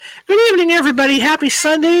morning, everybody. Happy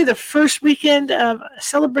Sunday, the first weekend of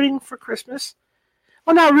celebrating for Christmas.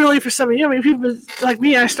 Well, not really for some of you. I mean, people like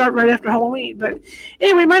me, I start right after Halloween. But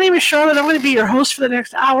anyway, my name is Charlotte. I'm going to be your host for the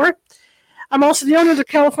next hour. I'm also the owner of the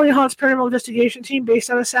California Haunts Paranormal Investigation Team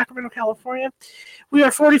based out of Sacramento, California. We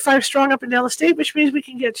are 45 strong up and down the state, which means we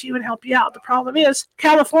can get to you and help you out. The problem is,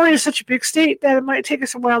 California is such a big state that it might take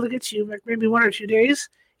us a while to get to you, like maybe 1 or 2 days,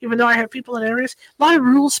 even though I have people in areas. A lot of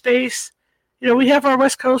rural space. You know, we have our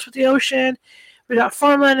West Coast with the ocean. We got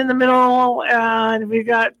farmland in the middle, and we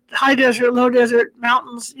got high desert, low desert,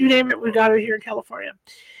 mountains, you name it, we got it here in California.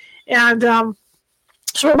 And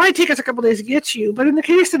so it might take us a couple days to get to you, but in the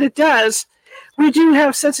case that it does, we do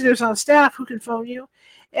have sensitives on staff who can phone you.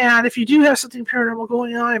 And if you do have something paranormal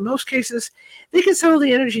going on, in most cases, they can settle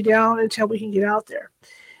the energy down until we can get out there.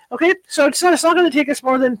 Okay, so it's not going to take us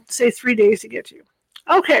more than, say, 3 days to get to you.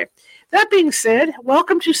 Okay. That being said,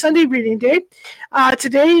 welcome to Sunday Reading Day.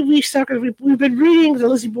 Today we've been reading the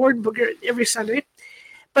Lizzie Borden book every Sunday,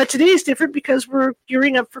 but today is different because we're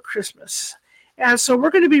gearing up for Christmas, and so we're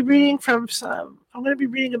going to be reading I'm going to be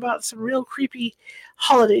reading about some real creepy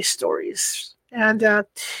holiday stories. And the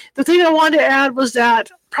thing I wanted to add was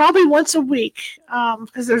that probably once a week,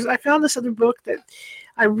 because I found this other book that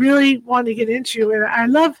I really wanted to get into, and I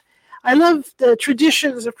love the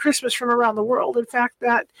traditions of Christmas from around the world. In fact,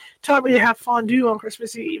 that taught me to have fondue on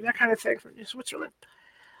Christmas Eve, that kind of thing from Switzerland.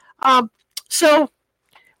 So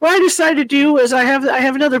what I decided to do is I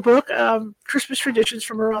have another book, Christmas Traditions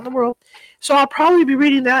from Around the World. So I'll probably be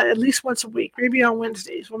reading that at least once a week, maybe on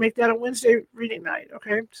Wednesdays. We'll make that a Wednesday reading night,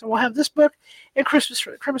 okay? So we'll have this book and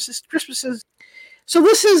Christmases. So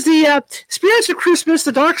this is the Spirits of Christmas,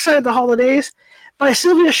 The Dark Side of the Holidays by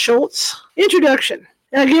Silvia Shults. Introduction.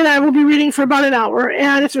 And again, I will be reading for about an hour,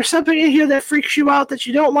 and if there's something in here that freaks you out that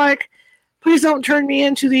you don't like, please don't turn me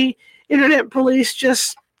into the internet police.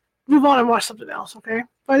 Just move on and watch something else, okay?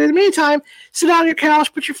 But in the meantime, sit down on your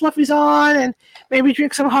couch, put your fluffies on, and maybe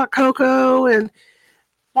drink some hot cocoa, and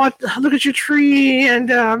look at your tree,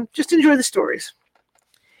 and just enjoy the stories.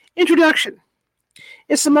 Introduction.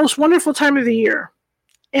 It's the most wonderful time of the year,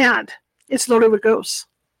 and it's loaded with ghosts.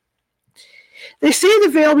 They say the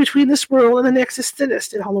veil between this world and the next is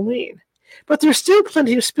thinnest at Halloween, but there's still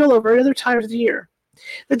plenty of spillover at other times of the year.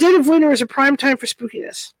 The dead of winter is a prime time for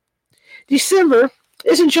spookiness. December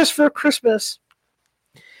isn't just for Christmas.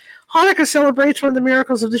 Hanukkah celebrates one of the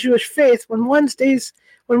miracles of the Jewish faith when one day's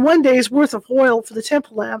worth of oil for the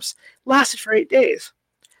temple lamps lasted for 8 days.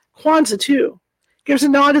 Kwanzaa, too, gives a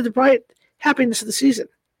nod to the bright happiness of the season.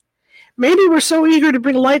 Maybe we're so eager to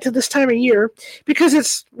bring light to this time of year because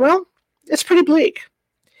it's pretty bleak.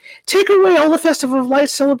 Take away all the Festival of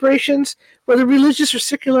Lights celebrations, whether religious or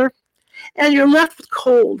secular, and you're left with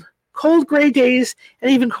cold gray days,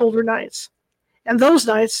 and even colder nights. And those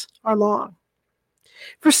nights are long.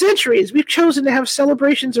 For centuries, we've chosen to have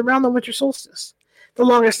celebrations around the winter solstice, the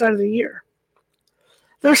longest night of the year.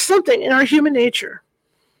 There's something in our human nature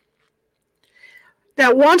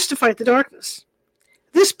that wants to fight the darkness.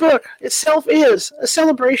 This book itself is a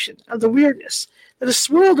celebration of the weirdness that has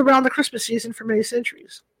swirled around the Christmas season for many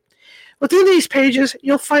centuries. Within these pages,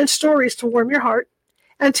 you'll find stories to warm your heart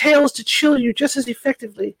and tales to chill you just as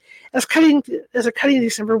effectively as a cutting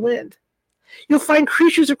December wind. You'll find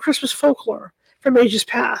creatures of Christmas folklore from ages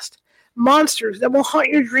past, monsters that will haunt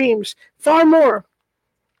your dreams far more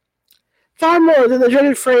than the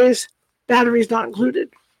dreaded phrase, batteries not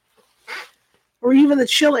included, or even the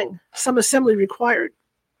chilling, some assembly required.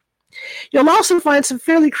 You'll also find some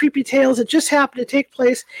fairly creepy tales that just happen to take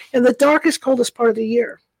place in the darkest, coldest part of the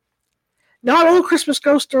year. Not all Christmas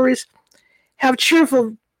ghost stories have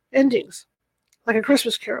cheerful endings, like A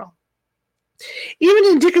Christmas Carol. Even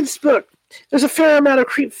in Dickens' book, there's a fair amount of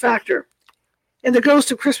creep factor in the ghost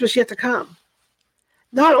of Christmas yet to come.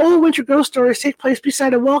 Not all winter ghost stories take place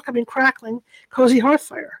beside a welcoming, crackling, cozy hearth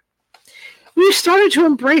fire. We've started to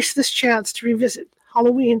embrace this chance to revisit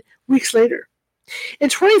Halloween weeks later. In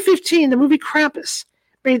 2015, the movie Krampus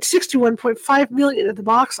made $61.5 million at the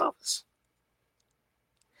box office.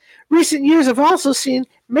 Recent years have also seen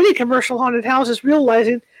many commercial haunted houses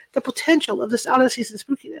realizing the potential of this out-of-season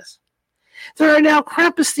spookiness. There are now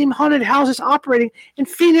Krampus-themed haunted houses operating in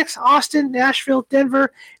Phoenix, Austin, Nashville,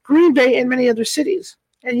 Denver, Green Bay, and many other cities.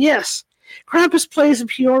 And yes, Krampus plays in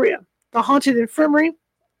Peoria, the Haunted Infirmary,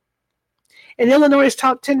 and Illinois'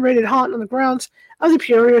 top 10 rated haunt on the grounds of the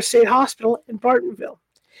Peoria State Hospital in Bartonville,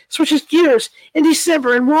 switches gears in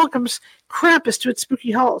December and welcomes Krampus to its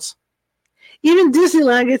spooky halls. Even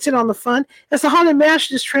Disneyland gets in on the fun as the Haunted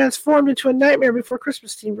Mansion is transformed into a Nightmare Before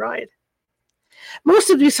Christmas themed ride. Most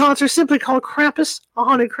of these haunts are simply called Krampus, a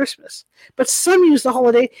haunted Christmas, but some use the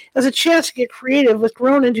holiday as a chance to get creative with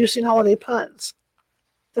groan-inducing holiday puns.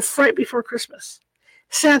 The Fright Before Christmas,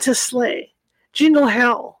 Santa's Sleigh, Jingle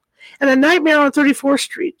Hell, and A Nightmare on 34th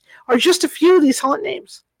Street are just a few of these haunt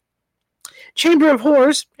names. Chamber of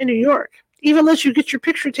Horrors in New York even lets you get your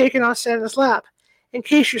picture taken on Santa's lap in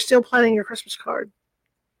case you're still planning your Christmas card.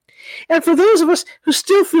 And for those of us who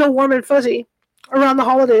still feel warm and fuzzy around the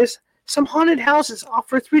holidays, some haunted houses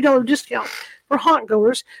offer a $3 discount for haunt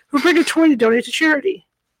goers who bring a toy to donate to charity.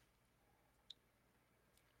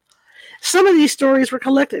 Some of these stories were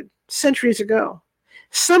collected centuries ago.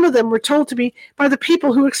 Some of them were told to me by the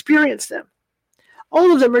people who experienced them.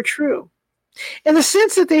 All of them are true, in the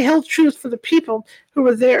sense that they held truth for the people who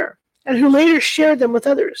were there and who later shared them with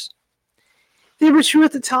others. They were true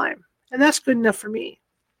at the time, and that's good enough for me.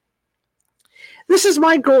 This is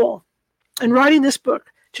my goal in writing this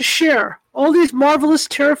book, to share all these marvelous,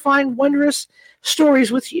 terrifying, wondrous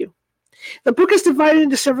stories with you. The book is divided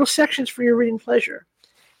into several sections for your reading pleasure.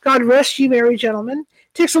 God Rest Ye Merry Gentlemen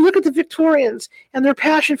takes a look at the Victorians and their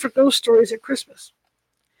passion for ghost stories at Christmas.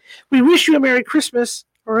 We Wish You a Merry Christmas,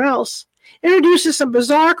 or Else introduces some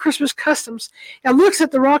bizarre Christmas customs and looks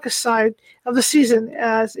at the raucous side of the season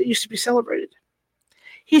as it used to be celebrated.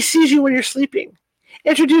 He Sees You When You're Sleeping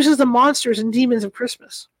introduces the monsters and demons of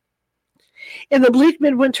Christmas. In the Bleak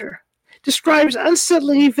Midwinter, describes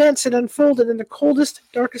unsettling events that unfolded in the coldest,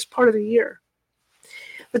 darkest part of the year.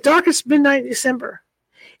 The Darkest Midnight in December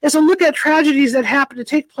is a look at tragedies that happen to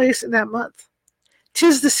take place in that month.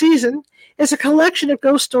 'Tis the Season is a collection of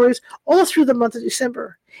ghost stories all through the month of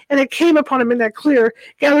December, and It Came Upon a Midnight Clear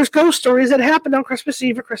gathers ghost stories that happened on Christmas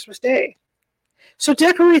Eve or Christmas Day. So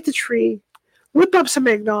decorate the tree, whip up some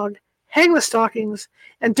eggnog, hang the stockings,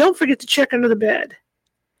 and don't forget to check under the bed.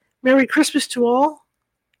 Merry Christmas to all,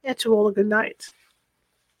 and to all a good night.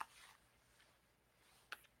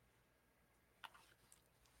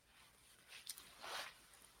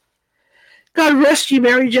 God Rest Ye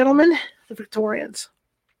Merry Gentlemen, the Victorians.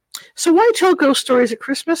 So why tell ghost stories at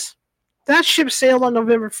Christmas? That ship sailed on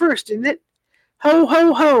November 1st, didn't it? Ho,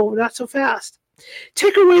 ho, ho, not so fast.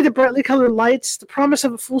 Take away the brightly colored lights, the promise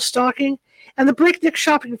of a full stocking, and the breakneck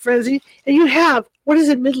shopping frenzy, and you have what is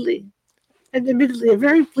admittedly a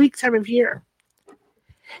very bleak time of year.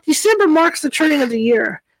 December marks the turning of the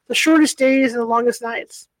year, the shortest days and the longest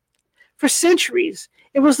nights. For centuries,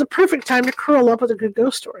 it was the perfect time to curl up with a good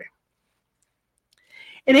ghost story.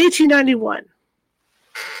 In 1891,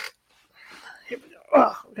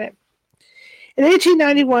 In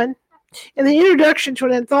 1891, in the introduction to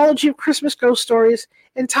an anthology of Christmas ghost stories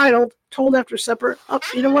entitled Told After Supper. Oh,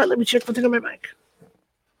 you know what? Let me check one thing on my mic.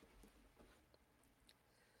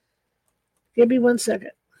 Give me 1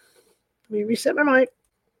 second. Let me reset my mic.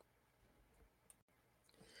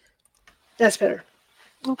 That's better.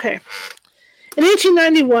 Okay. In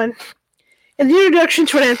 1891, in the introduction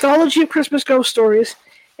to an anthology of Christmas ghost stories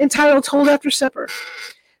entitled Told After Supper,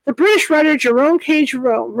 the British writer Jerome K.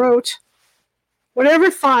 Jerome wrote, whenever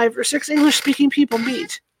 5 or 6 English-speaking people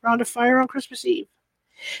meet around a fire on Christmas Eve,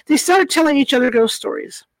 they start telling each other ghost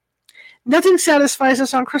stories. Nothing satisfies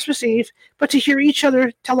us on Christmas Eve but to hear each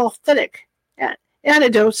other tell authentic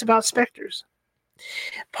anecdotes about specters.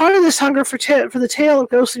 Part of this hunger for the tale of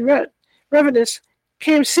ghostly revenants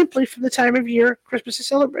came simply from the time of year Christmas is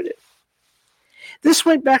celebrated. This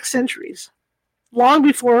went back centuries, long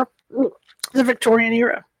before the Victorian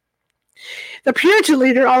era. The Puritan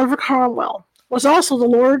leader Oliver Cromwell was also the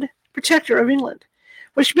Lord Protector of England,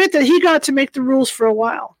 which meant that he got to make the rules for a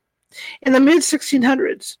while. In the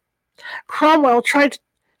mid-1600s, Cromwell tried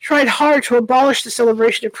hard to abolish the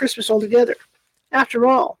celebration of Christmas altogether. After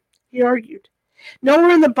all, he argued,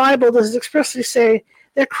 nowhere in the Bible does it expressly say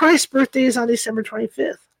that Christ's birthday is on December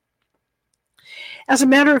 25th. As a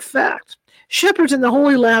matter of fact, shepherds in the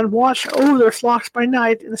Holy Land watch over their flocks by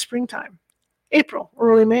night in the springtime, April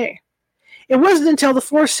or early May. It wasn't until the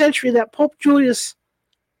 4th century that Pope Julius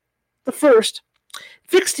I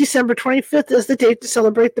fixed December 25th as the date to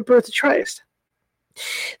celebrate the birth of Christ.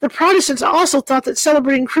 The Protestants also thought that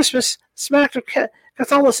celebrating Christmas smacked of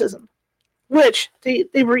Catholicism, which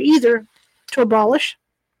they were eager to abolish.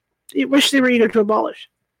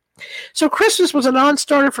 So Christmas was a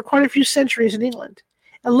non-starter for quite a few centuries in England,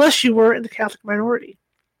 unless you were in the Catholic minority.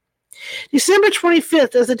 December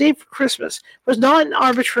 25th as the date for Christmas was not an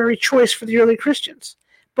arbitrary choice for the early Christians.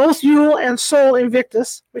 Both Yule and Sol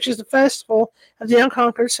Invictus, which is the festival of the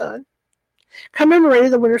unconquered sun,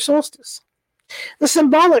 commemorated the winter solstice. The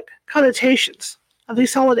symbolic connotations of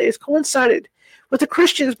these holidays coincided with the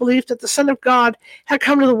Christians' belief that the Son of God had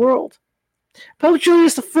come to the world. Pope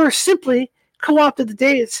Julius I simply co-opted the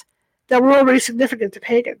dates that were already significant to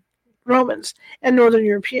pagan Romans and Northern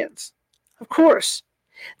Europeans. Of course,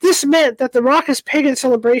 this meant that the raucous pagan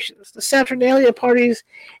celebrations, the Saturnalia parties,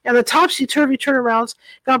 and the topsy-turvy turnarounds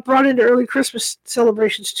got brought into early Christmas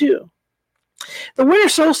celebrations too. The winter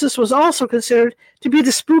solstice was also considered to be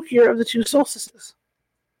the spookier of the two solstices.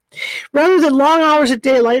 Rather than long hours of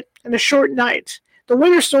daylight and a short night, the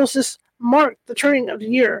winter solstice marked the turning of the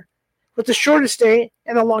year, with the shortest day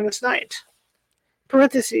and the longest night.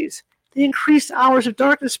 Parentheses. The increased hours of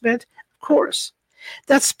darkness meant, of course,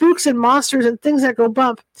 that spooks and monsters and things that go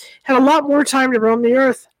bump had a lot more time to roam the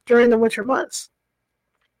earth during the winter months.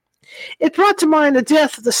 It brought to mind the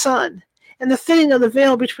death of the sun and the thinning of the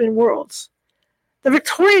veil between worlds. The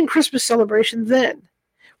Victorian Christmas celebration then,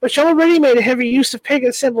 which already made a heavy use of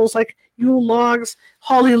pagan symbols like Yule logs,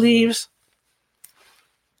 holly leaves,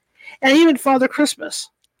 and even Father Christmas,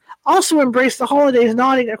 also embraced the holiday's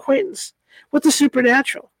nodding acquaintance with the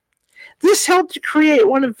supernatural. This helped to create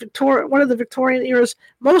one of the Victorian era's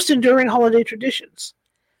most enduring holiday traditions,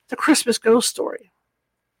 the Christmas ghost story.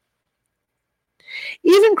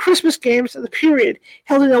 Even Christmas games of the period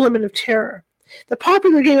held an element of terror. The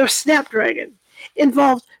popular game of Snapdragon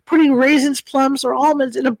involved putting raisins, plums, or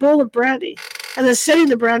almonds in a bowl of brandy and then setting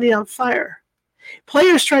the brandy on fire.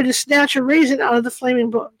 Players tried to snatch a raisin out of the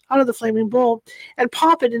flaming bowl and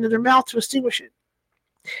pop it into their mouth to extinguish it.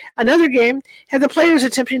 Another game had the players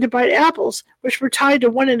attempting to bite apples, which were tied to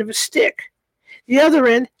one end of a stick. The other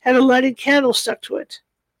end had a lighted candle stuck to it.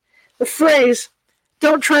 The phrase,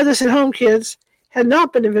 "Don't try this at home, kids," had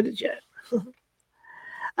not been invented yet.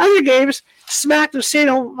 Other games smacked of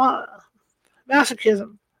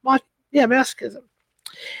masochism. Masochism.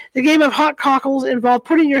 The game of hot cockles involved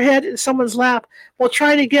putting your head in someone's lap while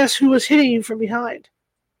trying to guess who was hitting you from behind.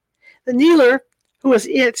 The kneeler, who was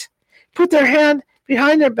it, put their hand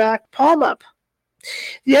behind their back, palm up.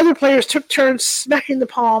 The other players took turns smacking the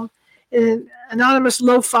palm in an anonymous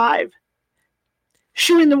low five.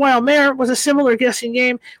 Shooing the Wild Mare was a similar guessing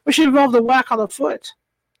game, which involved a whack on the foot.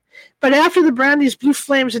 But after the brandy's blue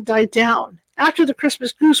flames had died down, after the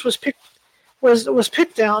Christmas goose was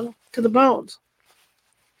picked down to the bones,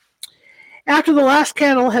 after the last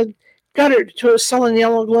candle had guttered to a sullen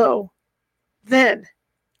yellow glow, then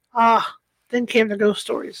came the ghost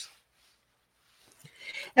stories.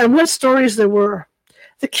 And what stories there were.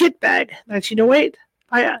 The Kit Bag, 1908,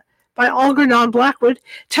 by Algernon Blackwood,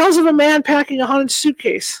 tells of a man packing a haunted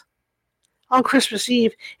suitcase on Christmas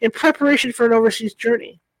Eve in preparation for an overseas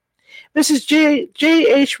journey. Mrs.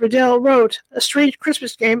 J.H. Riddell wrote A Strange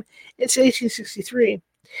Christmas Game in 1863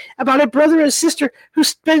 about a brother and sister who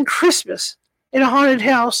spend Christmas in a haunted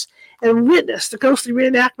house and witness the ghostly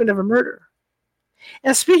reenactment of a murder.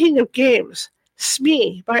 And speaking of games,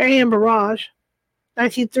 Smee by A.M. Barrage,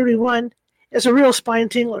 1931, is a real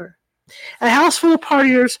spine-tingler. A house full of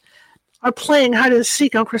partiers are playing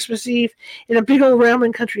hide-and-seek on Christmas Eve in a big old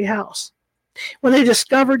rambling country house, when they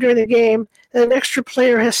discover during the game that an extra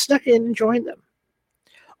player has snuck in and joined them.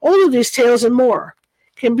 All of these tales and more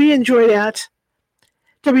can be enjoyed at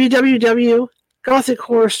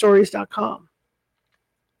www.gothichorrorstories.com.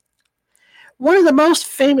 One of the most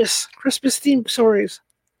famous Christmas-themed stories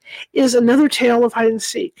is Another Tale of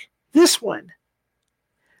Hide-and-Seek. This one,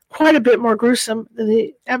 quite a bit more gruesome than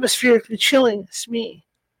the atmospherically chilling Smee.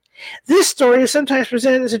 This story is sometimes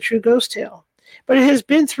presented as a true ghost tale, but it has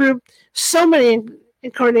been through so many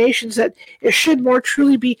incarnations that it should more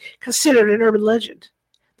truly be considered an urban legend.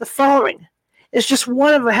 The following is just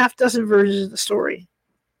one of a half-dozen versions of the story.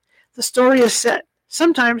 The story is set,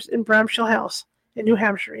 sometimes in Bramshill House in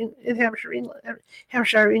Hampshire,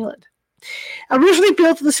 England. Originally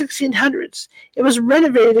built in the 1600s, it was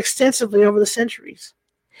renovated extensively over the centuries.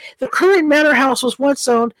 The current manor house was once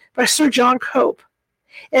owned by Sir John Cope,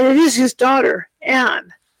 and it is his daughter,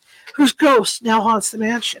 Anne, whose ghost now haunts the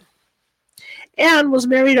mansion. Anne was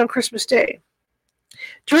married on Christmas Day.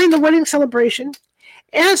 During the wedding celebration,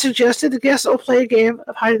 Anne suggested the guests all play a game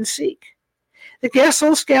of hide-and-seek. The guests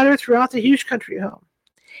all scattered throughout the huge country home.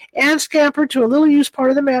 Anne scampered to a little-used part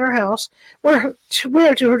of the manor house, where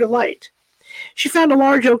to her delight, she found a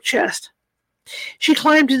large oak chest. She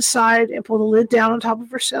climbed inside and pulled the lid down on top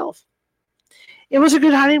of herself. It was a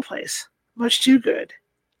good hiding place, much too good.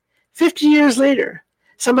 50 years later,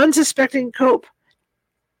 some unsuspecting Cope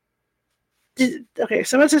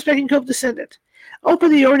descendant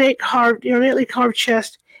opened the ornately carved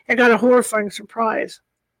chest and got a horrifying surprise.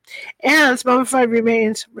 Anne's mummified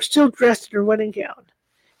remains were still dressed in her wedding gown.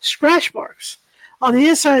 Scratch marks on the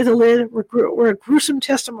inside of the lid were a gruesome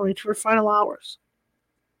testimony to her final hours.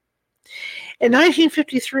 In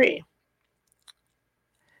 1953,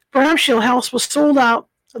 Bramshill House was sold out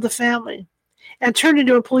of the family and turned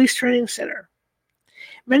into a police training center.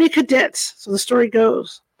 Many cadets, so the story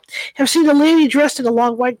goes, have seen a lady dressed in a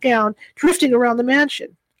long white gown drifting around the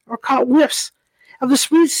mansion, or caught whiffs of the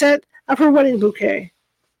sweet scent of her wedding bouquet.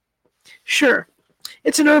 Sure,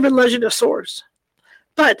 it's an urban legend of sorts,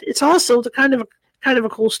 but it's also the kind of a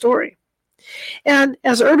cool story. And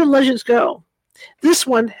as urban legends go, this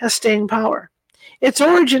one has staying power. Its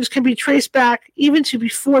origins can be traced back even to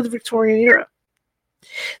before the Victorian era.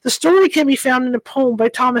 The story can be found in a poem by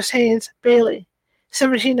Thomas Haynes Bailey,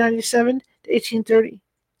 1797 to 1830,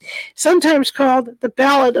 sometimes called the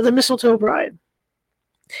Ballad of the Mistletoe Bride.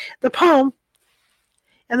 The poem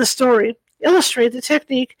and the story illustrate the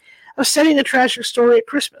technique of setting a tragic story at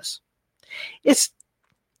Christmas. It's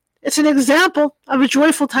an example of a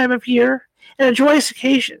joyful time of year and a joyous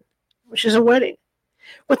occasion, which is a wedding,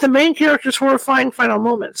 with the main character's horrifying final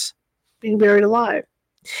moments, being buried alive.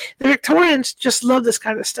 The Victorians just loved this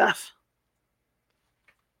kind of stuff.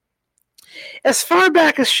 As far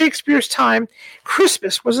back as Shakespeare's time,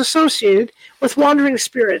 Christmas was associated with wandering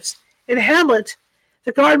spirits. In Hamlet,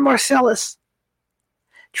 the guard Marcellus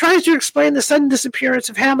tries to explain the sudden disappearance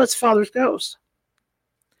of Hamlet's father's ghost.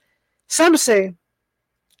 Some say,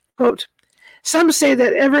 quote, "Some say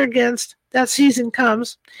that ever against that season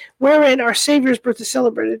comes, wherein our Saviour's birth is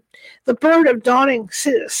celebrated, the bird of dawning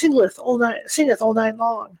singeth all night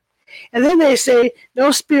long. And then they say,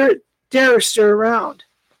 no spirit dares stir around.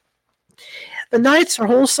 The nights are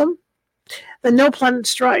wholesome, then no planet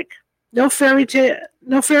strike, no fairy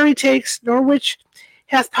takes, nor witch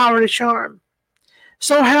hath power to charm.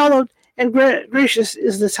 So hallowed and gracious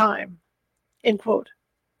is the time." End quote.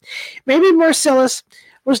 Maybe Marcellus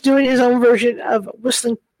was doing his own version of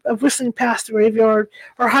whistling past the graveyard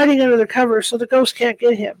or hiding under the covers so the ghost can't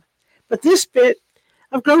get him. But this bit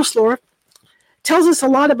of ghost lore tells us a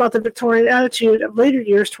lot about the Victorian attitude of later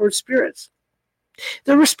years towards spirits.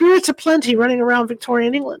 There were spirits aplenty running around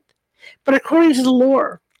Victorian England, but according to the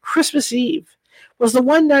lore, Christmas Eve was the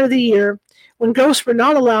one night of the year when ghosts were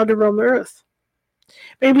not allowed to roam the earth.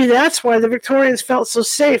 Maybe that's why the Victorians felt so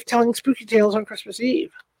safe telling spooky tales on Christmas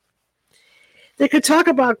Eve. They could talk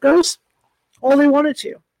about ghosts all they wanted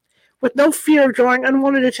to, with no fear of drawing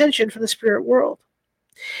unwanted attention from the spirit world.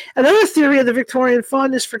 Another theory of the Victorian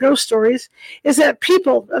fondness for ghost stories is that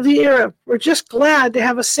people of the era were just glad to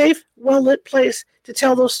have a safe, well-lit place to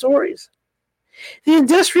tell those stories. The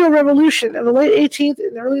Industrial Revolution of the late 18th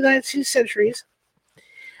and early 19th centuries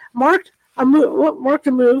marked a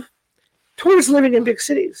move towards living in big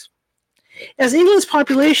cities. As England's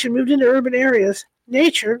population moved into urban areas,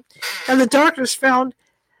 nature and the darkness found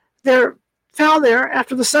there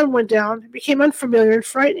after the sun went down became unfamiliar and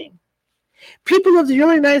frightening. People of the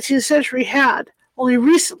early 19th century had, only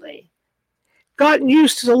recently, gotten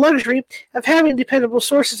used to the luxury of having dependable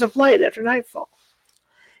sources of light after nightfall.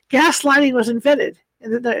 Gas lighting was invented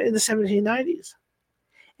in the 1790s,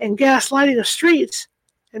 and gas lighting of streets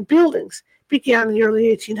and buildings began in the early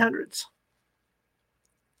 1800s.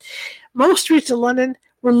 Most streets in London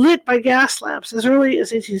were lit by gas lamps as early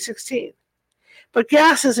as 1816, but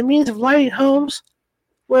gas as a means of lighting homes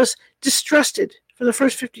was distrusted for the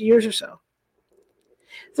first 50 years or so.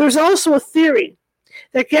 There's also a theory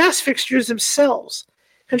that gas fixtures themselves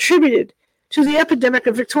contributed to the epidemic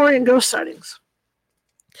of Victorian ghost sightings.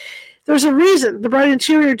 There's a reason the bright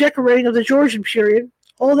interior decorating of the Georgian period,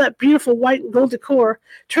 all that beautiful white and gold decor,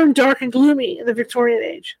 turned dark and gloomy in the Victorian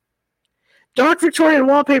age. Dark Victorian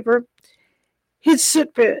wallpaper hid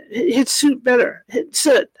soot better.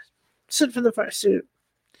 Soot from the fire suit.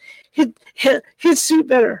 Hid soot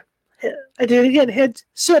better. I did it again. Hid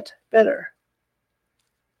soot better.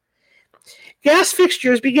 Gas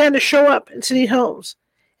fixtures began to show up in city homes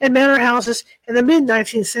and manor houses in the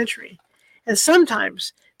mid-19th century, and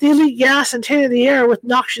sometimes the elite gas tainted the air with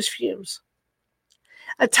noxious fumes.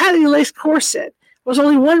 A tightly laced corset was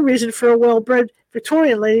only one reason for a well-bred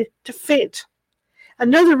Victorian lady to faint.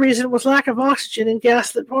 Another reason was lack of oxygen in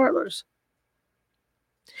gas-lit parlors.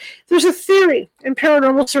 There's a theory in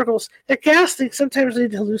paranormal circles that gas leaks sometimes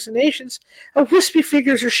lead to hallucinations of wispy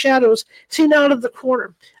figures or shadows seen out of the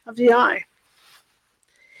corner of the eye.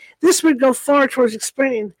 This would go far towards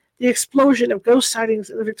explaining the explosion of ghost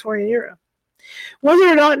sightings in the Victorian era. Whether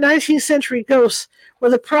or not 19th century ghosts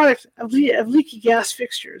were the product of leaky gas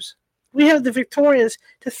fixtures, we have the Victorians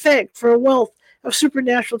to thank for a wealth of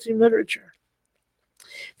supernatural theme literature.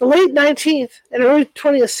 The late 19th and early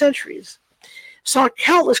 20th centuries saw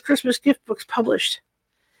countless Christmas gift books published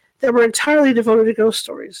that were entirely devoted to ghost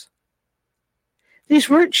stories. These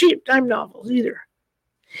weren't cheap dime novels either.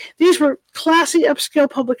 These were classy upscale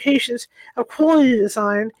publications of quality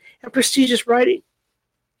design and prestigious writing.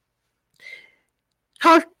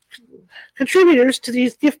 Contributors to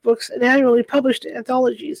these gift books and annually published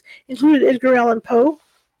anthologies included Edgar Allan Poe,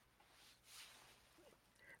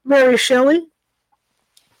 Mary Shelley,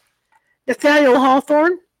 Nathaniel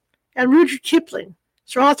Hawthorne, and Rudyard Kipling.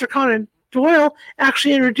 Sir Arthur Conan Doyle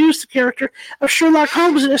actually introduced the character of Sherlock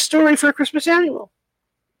Holmes in a story for a Christmas annual.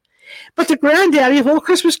 But the granddaddy of all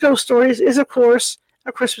Christmas ghost stories is, of course,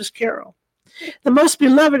 A Christmas Carol. The most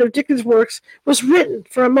beloved of Dickens' works was written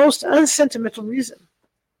for a most unsentimental reason.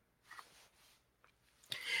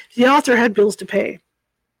 The author had bills to pay.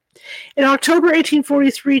 In October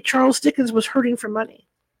 1843, Charles Dickens was hurting for money.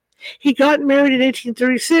 He got married in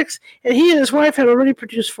 1836, and he and his wife had already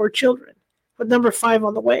produced 4 children, with number 5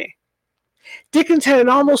 on the way. Dickens had an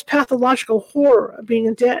almost pathological horror of being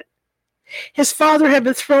in debt. His father had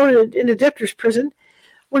been thrown in a debtor's prison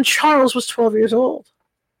when Charles was 12 years old.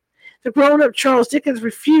 The grown-up Charles Dickens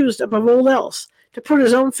refused, above all else, to put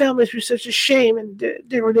his own family through such a shame and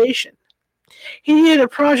degradation. He needed a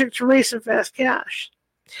project to raise some fast cash.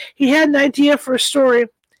 He had an idea for a story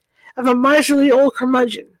of a miserly old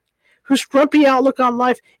curmudgeon whose grumpy outlook on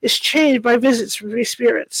life is changed by visits from free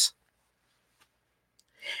spirits.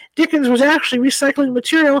 Dickens was actually recycling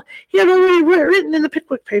material he had already written in the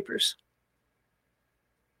Pickwick Papers.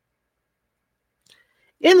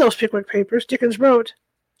 In those Pickwick Papers, Dickens wrote,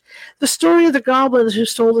 "The story of the goblins who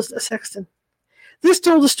stole a sexton. This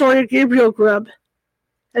told the story of Gabriel Grubb,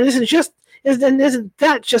 and isn't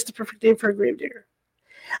that just the perfect name for a gravedigger?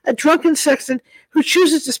 A drunken sexton who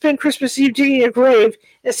chooses to spend Christmas Eve digging a grave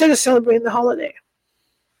instead of celebrating the holiday.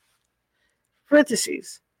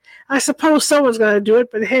 Parentheses. I suppose someone's going to do it,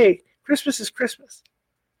 but hey, Christmas is Christmas."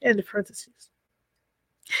 End of parentheses.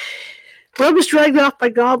 Grubb is dragged off by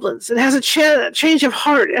goblins and has a change of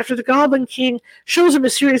heart after the Goblin King shows him a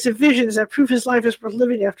series of visions that prove his life is worth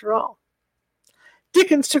living after all.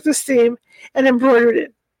 Dickens took this theme and embroidered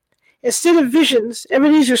it. Instead of visions,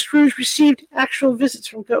 Ebenezer Scrooge received actual visits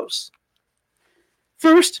from ghosts.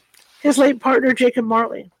 First, his late partner Jacob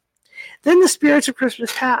Marley. Then the spirits of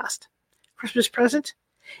Christmas past, Christmas present,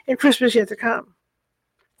 and Christmas yet to come.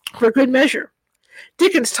 For good measure,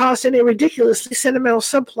 Dickens tossed in a ridiculously sentimental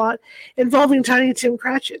subplot involving Tiny Tim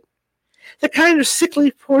Cratchit, the kind of sickly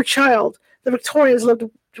poor child the Victorians loved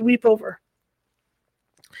to weep over.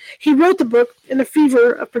 He wrote the book in the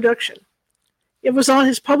fever of production. It was on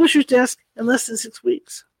his publisher's desk in less than 6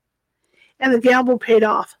 weeks. And the gamble paid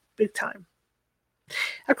off big time.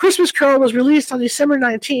 A Christmas Carol was released on December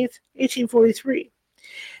 19th, 1843.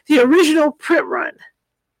 The original print run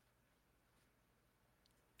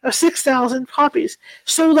of 6,000 copies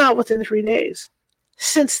sold out within 3 days.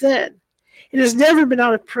 Since then, it has never been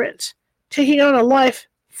out of print, taking on a life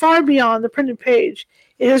far beyond the printed page.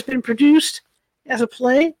 It has been produced as a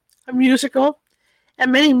play, a musical,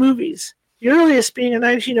 and many movies, the earliest being a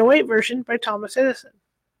 1908 version by Thomas Edison.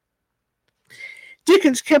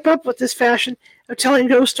 Dickens kept up with this fashion of telling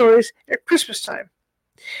ghost stories at Christmas time.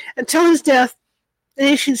 Until his death in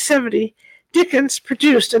 1870, Dickens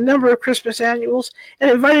produced a number of Christmas annuals and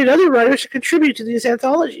invited other writers to contribute to these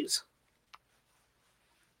anthologies.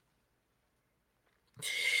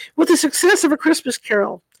 With the success of A Christmas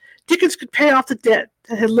Carol, Dickens could pay off the debt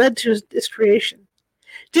that had led to its creation.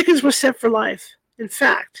 Dickens was set for life. In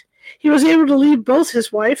fact, he was able to leave both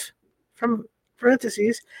his wife, from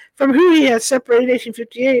whom he had separated in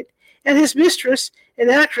 1858, and his mistress, an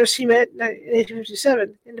actress he met in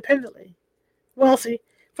 1857, independently, wealthy,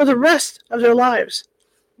 for the rest of their lives.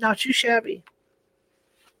 Not too shabby.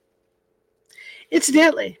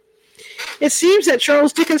 Incidentally, it seems that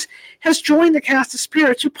Charles Dickens has joined the cast of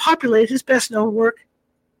spirits who populate his best-known work.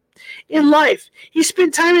 In life, he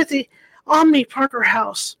spent time at the Omni Parker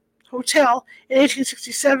House Hotel in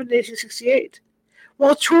 1867 and 1868,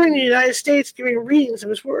 while touring the United States giving readings of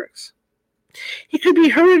his works. He could be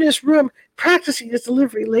heard in his room practicing his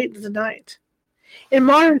delivery late into the night. In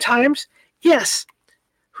modern times, guests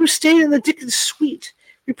who stayed in the Dickens suite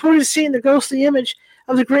reported seeing the ghostly image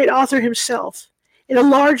of the great author himself in a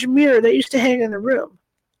large mirror that used to hang in the room.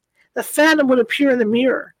 The phantom would appear in the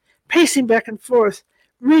mirror, pacing back and forth,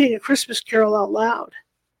 reading A Christmas Carol out loud.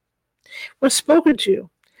 When spoken to,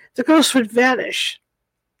 the ghost would vanish.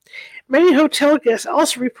 Many hotel guests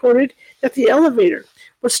also reported that the elevator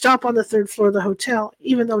would stop on the 3rd floor of the hotel,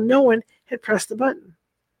 even though no one had pressed the button.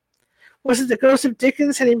 Was it the ghost of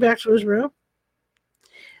Dickens heading back to his room?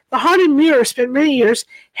 The haunted mirror spent many years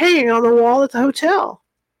hanging on the wall at the hotel,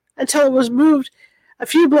 until it was moved a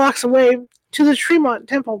few blocks away to the Tremont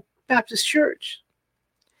Temple Baptist Church,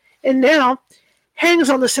 and now hangs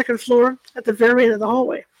on the 2nd floor at the very end of the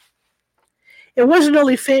hallway. It wasn't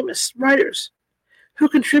only famous writers who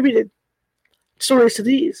contributed stories to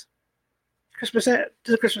the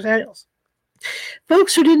Christmas annuals.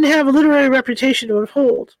 Folks who didn't have a literary reputation to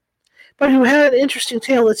uphold, but who had an interesting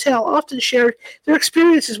tale to tell, often shared their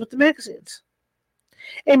experiences with the magazines.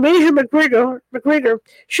 A Major McGregor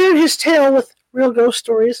shared his tale with Real Ghost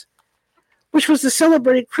Stories, which was the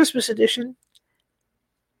celebrated Christmas edition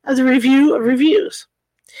of the Review of Reviews.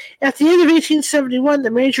 At the end of 1871,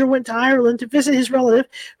 the Major went to Ireland to visit his relative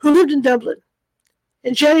who lived in Dublin.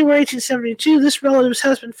 In January 1872, this relative's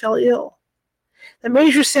husband fell ill. The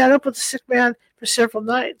Major sat up with the sick man for several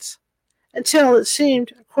nights, until it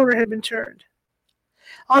seemed a corner had been turned.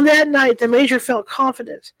 On that night, the Major felt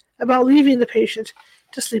confident about leaving the patient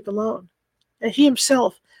to sleep alone, and he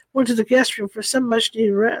himself went to the guest room for some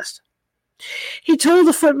much-needed rest. He told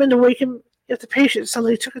the footman to wake him if the patient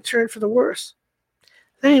suddenly took a turn for the worse.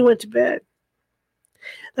 Then he went to bed.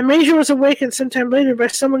 The Major was awakened sometime later by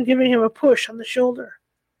someone giving him a push on the shoulder.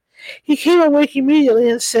 He came awake immediately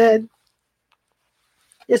and said,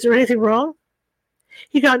 "Is there anything wrong?"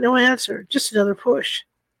 He got no answer, just another push.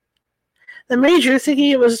 The Major,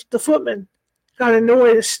 thinking it was the footman, got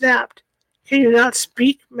annoyed and snapped, "Can you not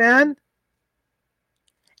speak, man?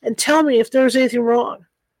 And tell me if there is anything wrong."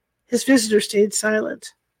 His visitor stayed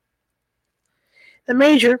silent. The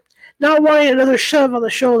Major, not wanting another shove on the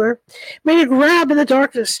shoulder, made a grab in the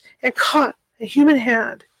darkness and caught a human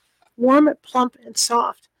hand, warm, plump, and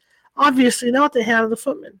soft, obviously not the hand of the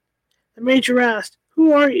footman. The Major asked,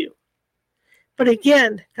 "Who are you?" But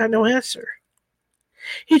again got no answer.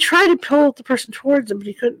 He tried to pull the person towards him, but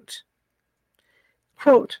he couldn't.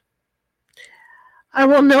 Quote, "I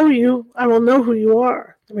will know you. I will know who you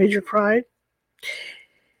are," the Major cried.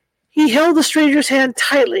 He held the stranger's hand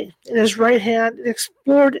tightly in his right hand and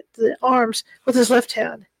explored the arms with his left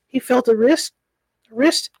hand. He felt a wrist,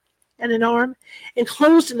 and an arm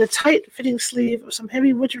enclosed in the tight-fitting sleeve of some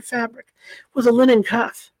heavy winter fabric with a linen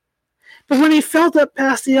cuff. But when he felt up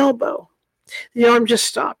past the elbow, the arm just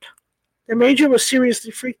stopped. The Major was seriously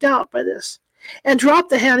freaked out by this and dropped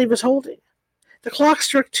the hand he was holding. The clock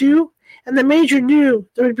struck 2, and the Major knew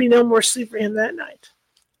there would be no more sleep for him that night.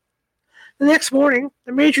 The next morning,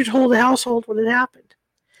 the Major told the household what had happened.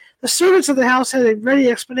 The servants of the house had a ready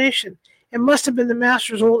explanation. It must have been the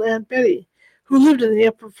master's old Aunt Betty, who lived in the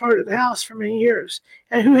upper part of the house for many years,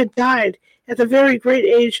 and who had died at a very great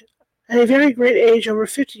age over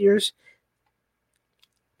 50 years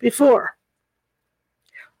before.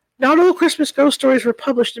 Not all Christmas ghost stories were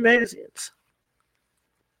published in magazines.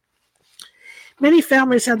 Many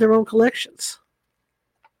families had their own collections.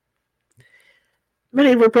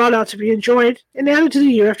 Many were brought out to be enjoyed and added to the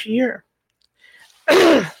year after year.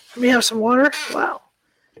 Let me have some water. Wow.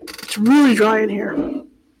 It's really dry in here.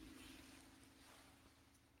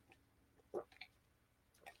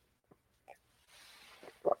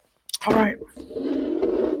 All right.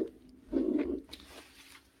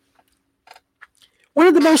 One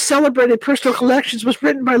of the most celebrated personal collections was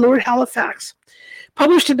written by Lord Halifax,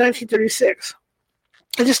 published in 1936.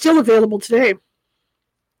 It is still available today.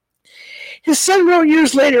 His son wrote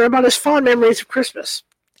years later about his fond memories of Christmas.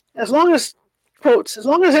 As long as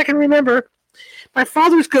I can remember, my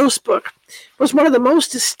father's ghost book was one of the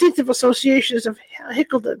most distinctive associations of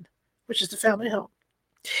Hickledon, which is the family home.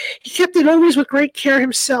 He kept it always with great care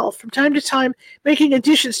himself, from time to time making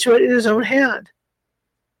additions to it in his own hand,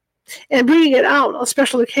 and bringing it out on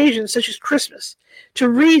special occasions such as Christmas to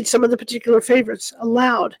read some of the particular favorites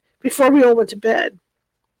aloud before we all went to bed.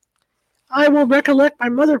 I will recollect my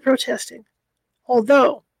mother protesting,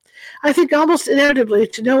 although I think almost inevitably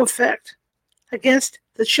to no effect, against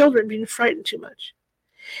the children being frightened too much.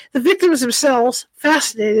 The victims themselves,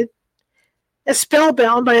 fascinated and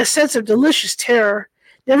spellbound by a sense of delicious terror,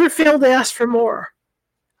 never failed to ask for more.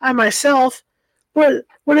 I myself would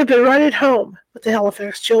have been right at home with the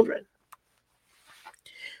Halifax children.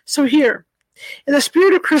 So here, in the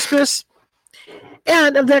spirit of Christmas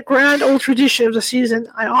and of that grand old tradition of the season,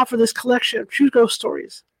 I offer this collection of true ghost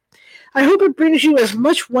stories. I hope it brings you as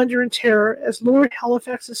much wonder and terror as Lord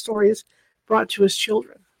Halifax's stories brought to his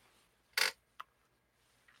children.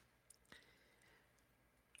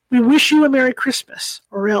 We wish you a Merry Christmas,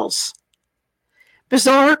 or else.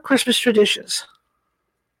 Bizarre Christmas Traditions.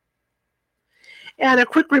 And a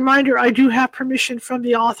quick reminder, I do have permission from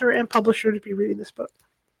the author and publisher to be reading this book.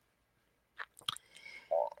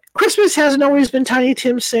 Christmas hasn't always been Tiny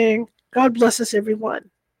Tim saying, "God bless us,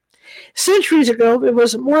 everyone." Centuries ago, it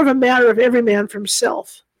was more of a matter of every man for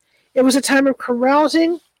himself. It was a time of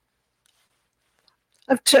carousing,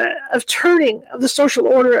 of turning of the social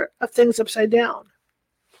order of things upside down.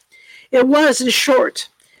 It was, in short,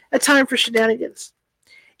 a time for shenanigans.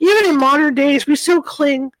 Even in modern days, we still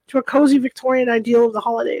cling to a cozy Victorian ideal of the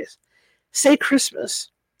holidays. Say Christmas.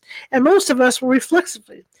 And most of us will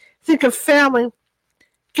reflexively think of family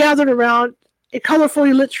gathered around a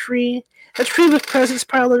colorfully lit tree, a tree with presents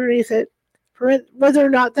piled underneath it, whether or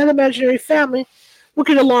not that imaginary family will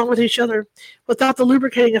get along with each other without the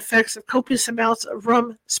lubricating effects of copious amounts of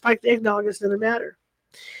rum-spiked eggnog is another matter.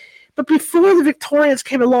 But before the Victorians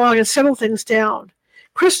came along and settled things down,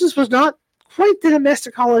 Christmas was not quite the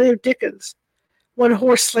domestic holiday of Dickens,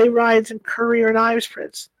 one-horse sleigh rides and curry or knives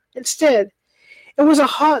prints. Instead, it was a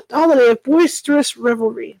holiday of boisterous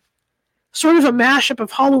revelry, sort of a mashup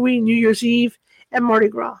of Halloween, New Year's Eve, and Mardi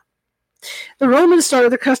Gras. The Romans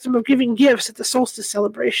started the custom of giving gifts at the solstice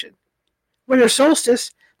celebration. Winter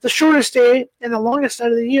solstice, the shortest day and the longest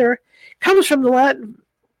night of the year, comes from the Latin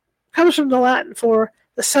for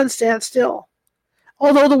the sun stands still,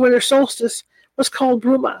 although the winter solstice was called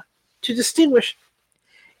bruma to distinguish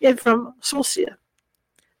it from solstice,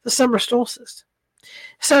 the summer solstice.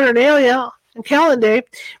 Saturnalia and Calendar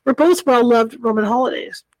were both well-loved Roman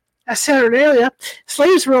holidays. At Saturnalia,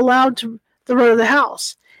 slaves were allowed to the run of the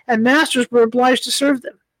house, and masters were obliged to serve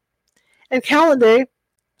them. And Calendar,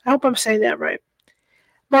 I hope I'm saying that right,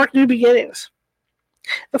 marked new beginnings.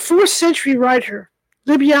 The 4th century writer,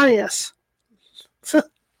 Libanius,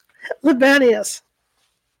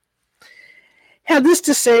 had this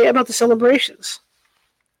to say about the celebrations.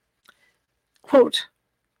 Quote,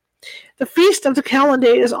 "The feast of the Calendar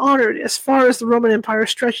is honored as far as the Roman Empire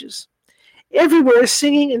stretches. Everywhere is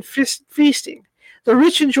singing and feasting. The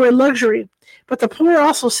rich enjoy luxury, but the poor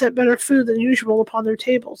also set better food than usual upon their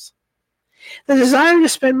tables. The desire to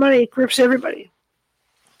spend money grips everybody.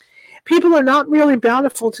 People are not merely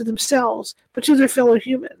bountiful to themselves, but to their fellow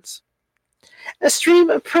humans. A stream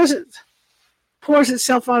of present pours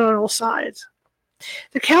itself out on all sides.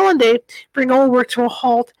 The Calendar bring all work to a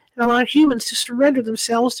halt and allow humans to surrender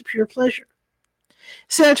themselves to pure pleasure.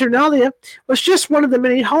 Saturnalia was just one of the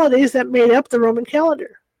many holidays that made up the Roman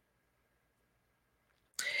calendar.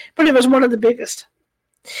 But it was one of the biggest.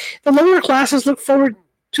 The lower classes looked forward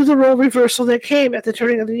to the role reversal that came at the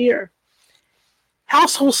turning of the year.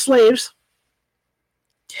 Household slaves,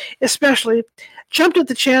 especially, jumped at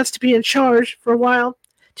the chance to be in charge for a while,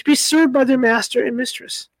 to be served by their master and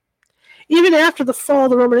mistress. Even after the fall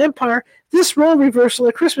of the Roman Empire, this role reversal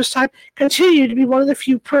at Christmas time continued to be one of the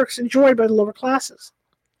few perks enjoyed by the lower classes.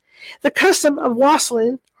 The custom of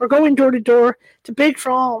wassailing, or going door to door to beg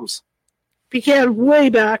for alms, began way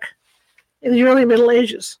back in the early Middle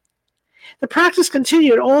Ages. The practice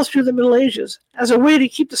continued all through the Middle Ages as a way to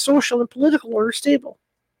keep the social and political order stable.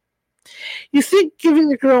 You think giving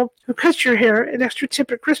the girl who cuts your hair an extra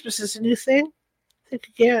tip at Christmas is a new thing? Think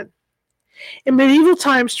again. In medieval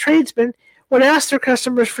times, tradesmen would ask their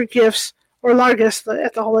customers for gifts or largesse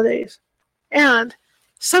at the holidays, and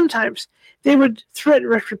sometimes they would threaten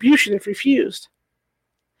retribution if refused.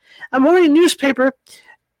 A morning newspaper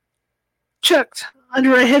chucked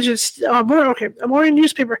under a hedge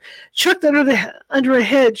under a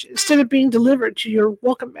hedge instead of being delivered to your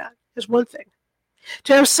welcome mat is one thing.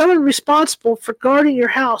 To have someone responsible for guarding your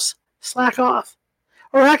house slack off,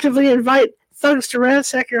 or actively invite thugs to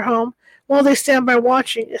ransack your home while they stand by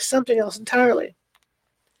watching is something else entirely.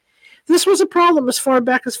 This was a problem as far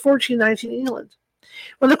back as 1419 England,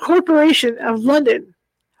 when the Corporation of London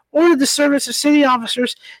ordered the servants of city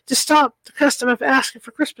officers to stop the custom of asking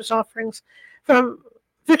for Christmas offerings from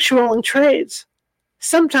victualling trades,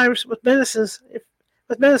 sometimes with menaces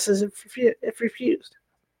if refused.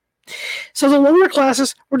 So the lower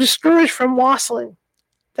classes were discouraged from wassailing.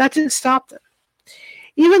 That didn't stop them.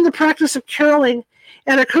 Even the practice of caroling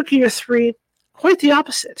and a cookie or three, quite the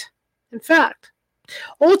opposite. In fact,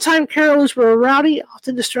 old-time carolers were a rowdy,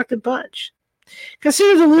 often destructive bunch.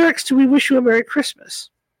 Consider the lyrics to We Wish You a Merry Christmas.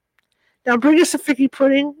 Now bring us a figgy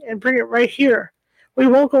pudding and bring it right here. We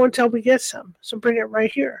won't go until we get some, so bring it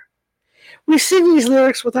right here. We sing these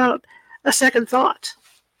lyrics without a second thought.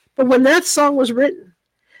 But when that song was written,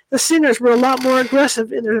 the singers were a lot more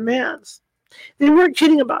aggressive in their demands. They weren't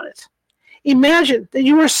kidding about it. Imagine that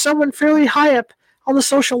you are someone fairly high up on the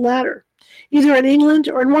social ladder, either in England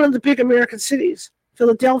or in one of the big American cities,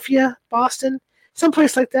 Philadelphia, Boston,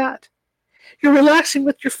 someplace like that. You're relaxing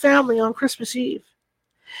with your family on Christmas Eve.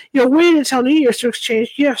 You'll wait until New Year's to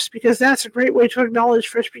exchange gifts because that's a great way to acknowledge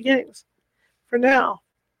fresh beginnings. For now,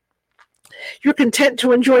 you're content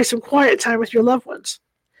to enjoy some quiet time with your loved ones.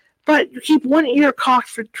 But you keep one ear cocked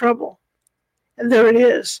for trouble. And there it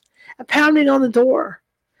is, a pounding on the door.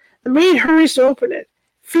 The maid hurries to open it,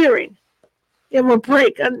 fearing it will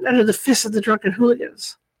break under the fists of the drunken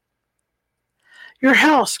hooligans. Your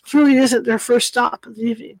house clearly isn't their first stop of the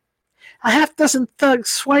evening. A half-dozen thugs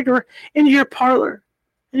swagger into your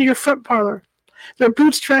front parlor, their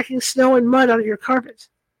boots tracking snow and mud onto your carpet.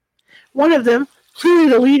 One of them, clearly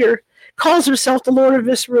the leader, calls himself the Lord of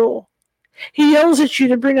Misrule. He yells at you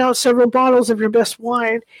to bring out several bottles of your best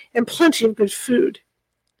wine and plenty of good food,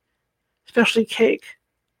 especially cake,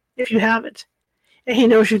 if you have it, and he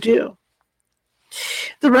knows you do.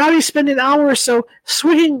 The rowdies spend an hour or so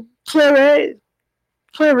swinging claret,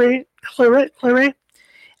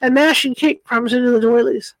 and mashing cake crumbs into the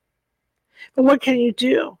doilies. But what can you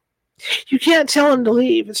do? You can't tell them to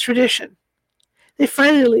leave. It's tradition. They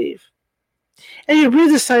finally leave. And you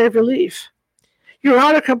breathe a sigh of relief. You're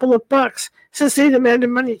out a couple of bucks since they demanded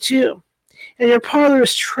money too. And your parlor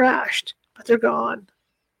is trashed, but they're gone.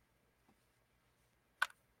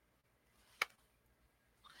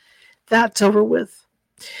 That's over with.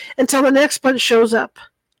 Until the next bunch shows up.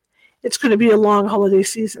 It's going to be a long holiday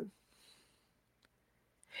season.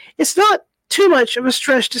 It's not too much of a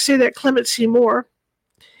stretch to say that Clement Seymour,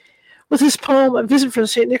 with his poem A Visit from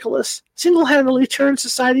St. Nicholas, single-handedly turned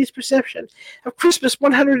society's perception of Christmas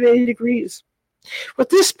 180 degrees. With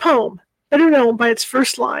this poem, better known by its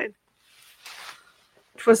first line,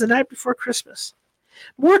 "It was the night before Christmas,"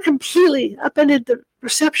 more completely upended the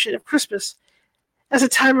reception of Christmas as a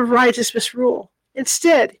time of riotous misrule.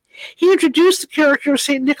 Instead, he introduced the character of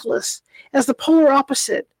St. Nicholas as the polar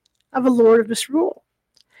opposite of a lord of misrule.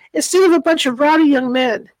 Instead of a bunch of rowdy young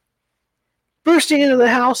men bursting into the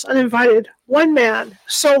house uninvited, one man,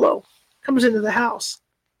 solo, comes into the house.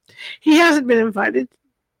 He hasn't been invited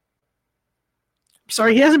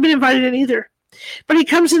in either. But he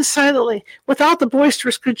comes in silently, without the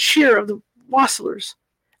boisterous good cheer of the wassailers.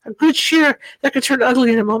 A good cheer that could turn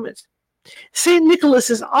ugly in a moment. St.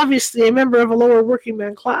 Nicholas is obviously a member of a lower working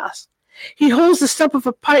man class. He holds the stump of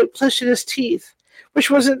a pipe clenched in his teeth,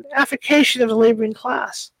 which was an affectation of the laboring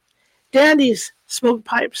class. Dandies smoked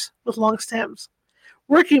pipes with long stems.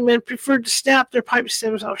 Working men preferred to snap their pipe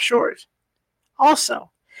stems off short.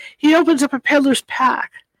 Also, he opens up a peddler's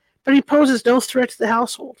pack, but he poses no threat to the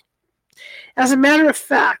household. As a matter of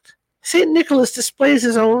fact, St. Nicholas displays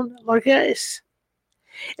his own largesse.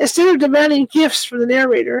 Instead of demanding gifts from the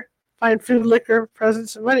narrator, fine food, liquor,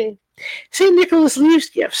 presents, and money, St. Nicholas leaves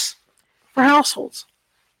gifts for households.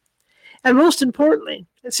 And most importantly,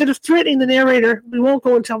 instead of threatening the narrator, "We won't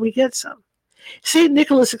go until we get some," St.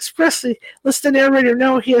 Nicholas expressly lets the narrator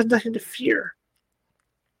know he has nothing to fear.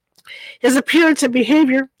 His appearance and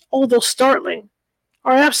behavior, although startling,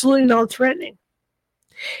 are absolutely non-threatening.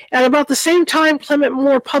 At about the same time, Clement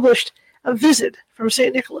Moore published A Visit from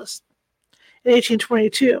St. Nicholas in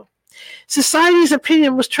 1822. Society's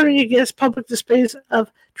opinion was turning against public displays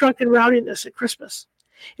of drunken rowdiness at Christmas.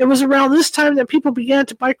 It was around this time that people began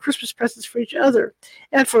to buy Christmas presents for each other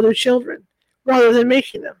and for their children, rather than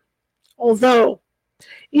making them. Although,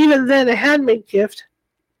 even then, a handmade gift,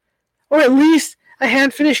 or at least a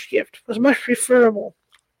hand-finished gift, was much preferable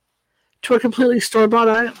to a completely store-bought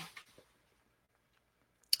item.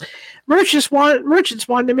 Merchants wanted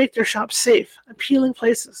to make their shops safe, appealing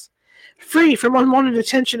places, free from the unwanted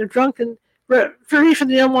attention of drunken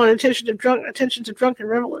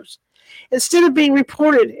revelers. Instead of being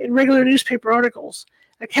reported in regular newspaper articles,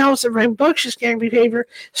 accounts of rambunctious gang behavior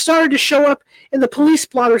started to show up in the police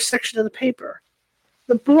blotter section of the paper.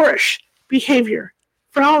 The boorish behavior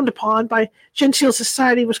frowned upon by genteel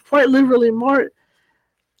society was quite literally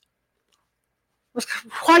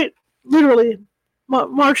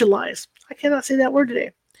marginalized. I cannot say that word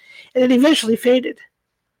today. And it eventually faded.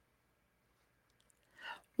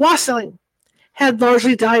 Wassailing had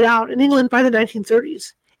largely died out in England by the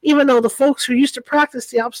 1930s, even though the folks who used to practice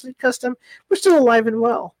the obsolete custom were still alive and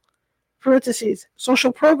well. Parentheses.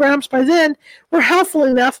 Social programs by then were helpful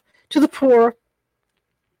enough to the poor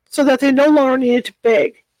so that they no longer needed to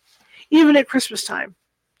beg, even at Christmas time.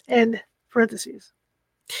 End parentheses.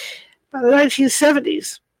 By the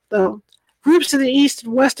 1970s, though, groups in the east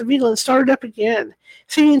and west of England started up again,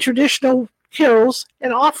 singing traditional carols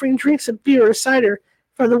and offering drinks of beer or cider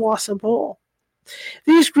for the wassail bowl.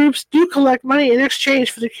 These groups do collect money in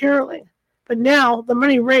exchange for the caroling, but now the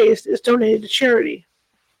money raised is donated to charity.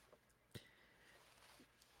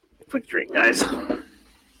 Quick drink, guys.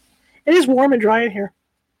 It is warm and dry in here.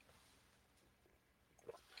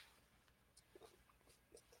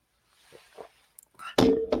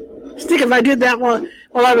 I think if I did that while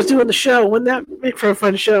I was doing the show, wouldn't that make for a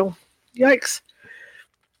fun show? Yikes.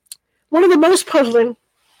 One of the most puzzling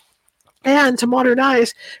and, to modern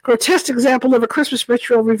eyes, grotesque example of a Christmas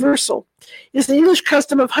ritual reversal is the English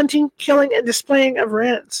custom of hunting, killing, and displaying of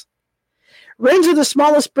wrens. Wrens are the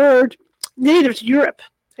smallest bird native to Europe,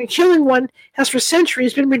 and killing one has for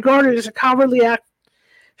centuries been regarded as a cowardly act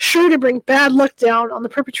sure to bring bad luck down on the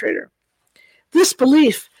perpetrator. This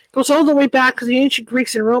belief goes all the way back to the ancient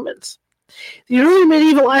Greeks and Romans. The early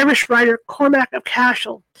medieval Irish writer Cormac of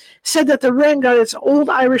Cashel said that the wren got its old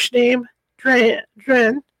Irish name, Dren,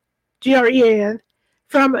 Grean,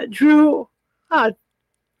 from Drui-en,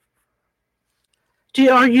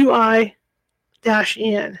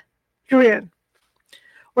 Druin,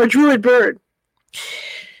 or druid bird.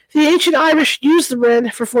 The ancient Irish used the wren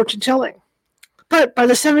for fortune-telling. But by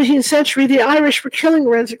the 17th century, the Irish were killing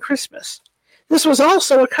wrens at Christmas. This was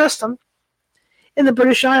also a custom in the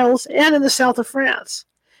British Isles and in the south of France.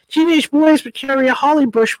 Teenage boys would carry a holly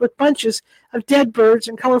bush with bunches of dead birds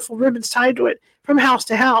and colorful ribbons tied to it from house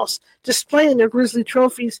to house, displaying their grisly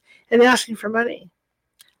trophies and asking for money.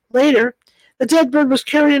 Later, the dead bird was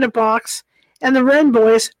carried in a box, and the wren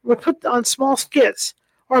boys were put on small skits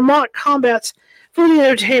or mock combats for the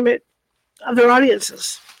entertainment of their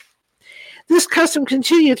audiences. This custom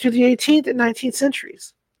continued through the 18th and 19th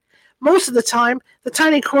centuries. Most of the time, the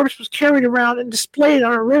tiny corpse was carried around and displayed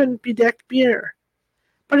on a ribbon-bedecked bier.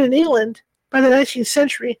 But in England, by the 19th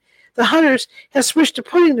century, the hunters had switched to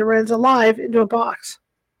putting the wrens alive into a box.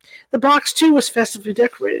 The box, too, was festively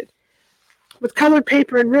decorated, with colored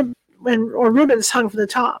paper and ribbons hung from the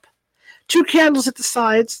top, 2 candles at the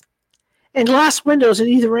sides, and glass windows at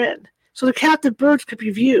either end, so the captive birds could be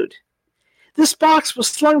viewed. This box was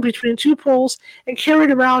slung between 2 poles and carried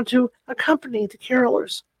around to accompany the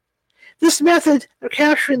carolers. This method of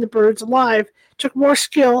capturing the birds alive took more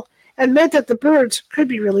skill and meant that the birds could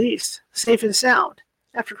be released, safe and sound,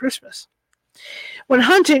 after Christmas. When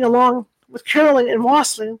hunting, along with caroling and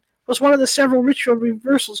wassailing, was one of the several ritual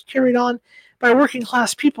reversals carried on by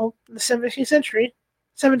working-class people in the 17th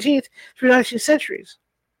through 19th centuries.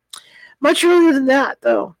 Much earlier than that,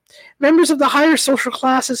 though, members of the higher social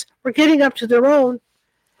classes were getting up to their own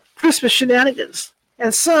Christmas shenanigans,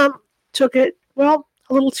 and some took it, well,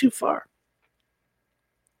 a little too far.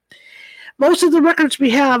 Most of the records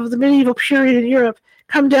we have of the medieval period in Europe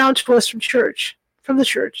come down to us from the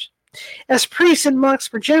church, as priests and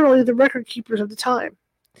monks were generally the record keepers of the time.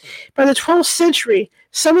 By the 12th century,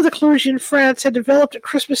 some of the clergy in France had developed a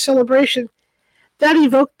Christmas celebration that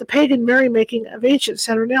evoked the pagan merrymaking of ancient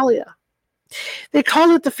Saturnalia. They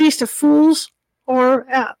called it the Feast of Fools, or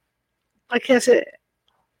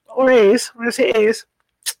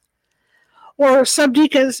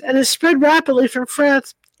subdeacons, and it spread rapidly from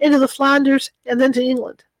France into Flanders and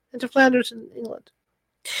England.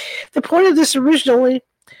 The point of this originally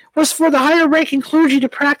was for the higher-ranking clergy to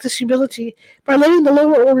practice humility by letting the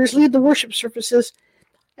lower orders lead the worship services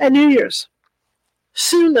at New Year's.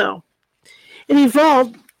 Soon, though, it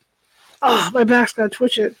evolved. Oh, my back's got to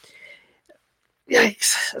twitch it.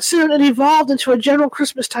 Yikes. Soon it evolved into a general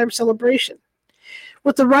Christmas time celebration,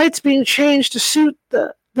 with the rites being changed to suit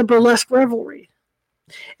the burlesque revelry.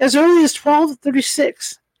 As early as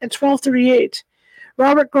 1236 and 1238,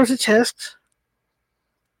 Robert Grosseteste,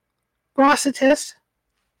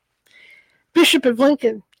 Bishop of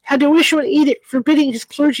Lincoln, had to issue an edict forbidding his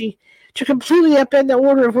clergy to completely upend the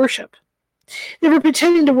order of worship. They were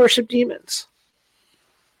pretending to worship demons.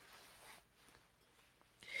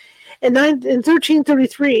 In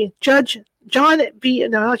 1333, John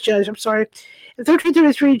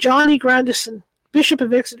E. Grandison, Bishop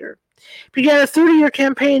of Exeter, began a 30-year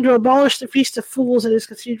campaign to abolish the Feast of Fools in his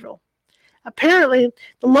cathedral. Apparently,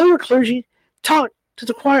 the lower clergy talked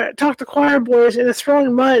the choir boys into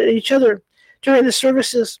throwing mud at each other during the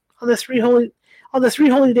services on the three holy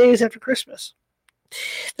days after Christmas.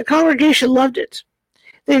 The congregation loved it.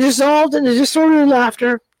 They dissolved into disorderly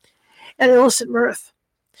laughter and illicit mirth.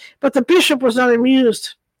 But the bishop was not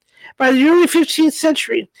amused. By the early 15th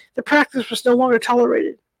century, the practice was no longer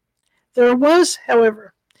tolerated. There was,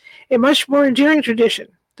 however, a much more enduring tradition,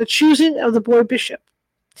 the choosing of the boy bishop.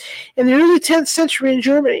 In the early 10th century in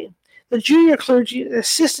Germany, the junior clergy and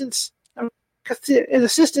assistants of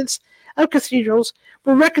cathedrals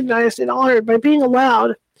were recognized and honored by being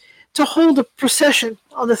allowed to hold a procession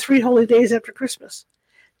on the three holy days after Christmas.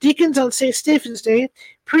 Deacons on St. Stephen's Day,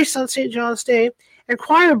 priests on St. John's Day, and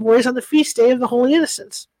choir boys on the feast day of the Holy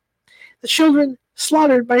Innocents, the children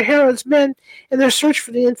slaughtered by Herod's men in their search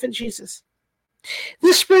for the infant Jesus.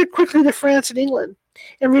 This spread quickly to France and England,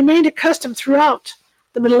 and remained a custom throughout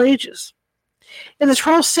the Middle Ages. In the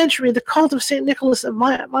 12th century, the cult of St. Nicholas of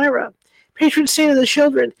Myra, patron saint of the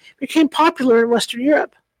children, became popular in Western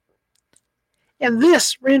Europe. And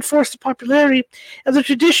this reinforced the popularity of the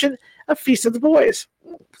tradition of Feast of the Boys.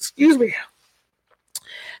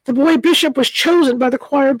 The boy bishop was chosen by the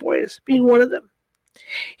choir boys, being one of them.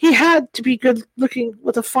 He had to be good looking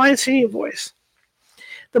with a fine singing voice.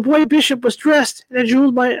 The boy bishop was dressed in a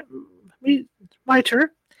jeweled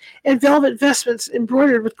mitre and velvet vestments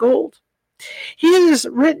embroidered with gold. He and his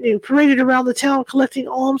retinue paraded around the town collecting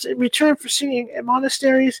alms in return for singing at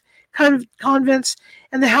monasteries, convents,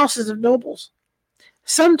 and the houses of nobles.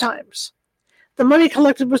 Sometimes the money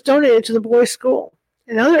collected was donated to the boys' school.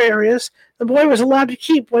 In other areas, the boy was allowed to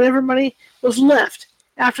keep whatever money was left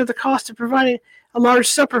after the cost of providing a large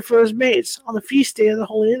supper for his mates on the feast day of the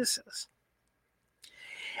Holy Innocents.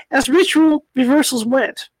 As ritual reversals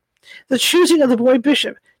went, the choosing of the boy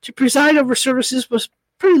bishop to preside over services was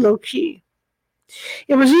pretty low-key.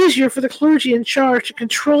 It was easier for the clergy in charge to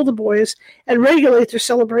control the boys and regulate their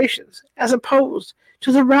celebrations, as opposed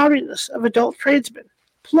to the rowdiness of adult tradesmen.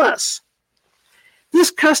 Plus,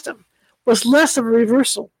 this custom was less of a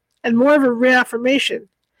reversal and more of a reaffirmation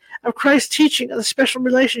of Christ's teaching of the special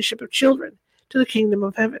relationship of children to the kingdom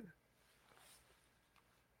of heaven.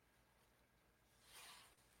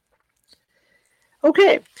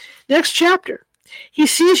 Okay, next chapter. He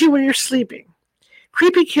sees you when you're sleeping.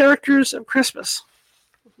 Creepy characters of Christmas.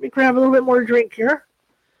 Let me grab a little bit more drink here.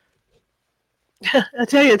 I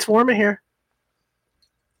tell you, it's warm in here.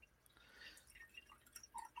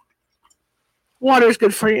 Water's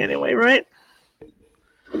good for you anyway, right?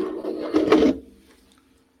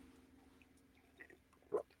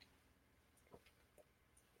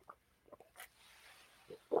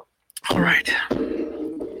 All right.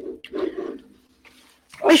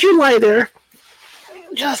 As you lie there,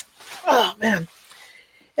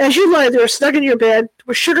 as you lie there, snug in your bed,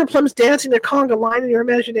 with sugar plums dancing the conga line in your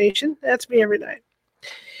imagination, that's me every night.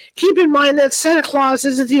 Keep in mind that Santa Claus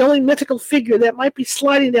isn't the only mythical figure that might be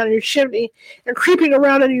sliding down your chimney and creeping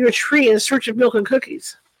around under your tree in search of milk and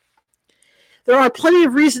cookies. There are plenty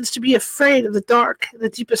of reasons to be afraid of the dark in the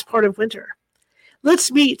deepest part of winter.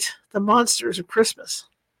 Let's meet the monsters of Christmas.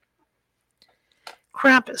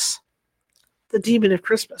 Krampus, the demon of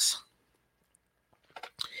Christmas.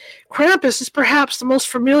 Krampus is perhaps the most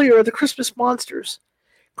familiar of the Christmas monsters,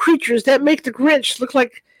 creatures that make the Grinch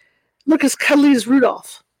look as cuddly as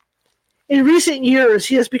Rudolph. In recent years,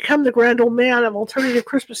 he has become the grand old man of alternative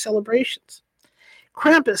Christmas celebrations.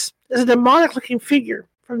 Krampus is a demonic-looking figure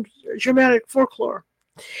from Germanic folklore.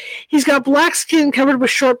 He's got black skin covered with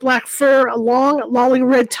short black fur, a long, lolling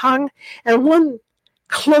red tongue, and one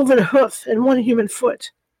cloven hoof and one human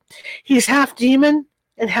foot. He's half demon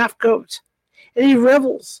and half goat, and he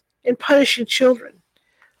revels in punishing children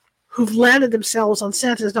who've landed themselves on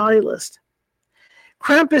Santa's naughty list.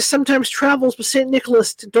 Krampus sometimes travels with St.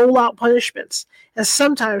 Nicholas to dole out punishments, and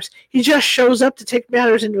sometimes he just shows up to take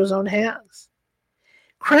matters into his own hands.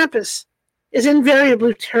 Krampus is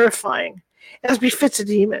invariably terrifying, as befits a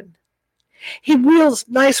demon. He wields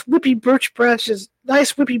nice whippy birch branches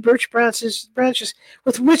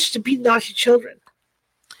with which to beat naughty children.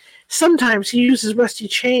 Sometimes he uses rusty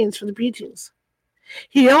chains for the beatings.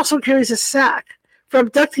 He also carries a sack for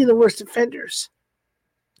abducting the worst offenders.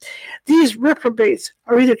 These reprobates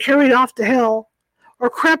are either carried off to hell, or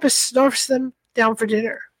Krampus snarfs them down for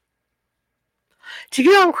dinner. To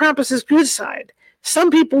get on Krampus's good side, some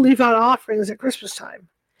people leave out offerings at Christmas time.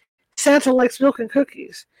 Santa likes milk and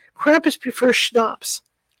cookies. Krampus prefers schnapps.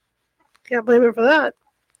 Can't blame him for that.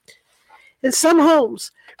 In some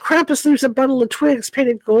homes, Krampus leaves a bundle of twigs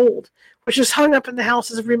painted gold, which is hung up in the house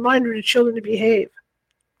as a reminder to children to behave.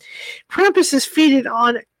 Krampus is feted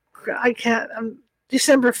on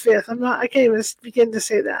December 5th. I can't even begin to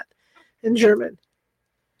say that in German,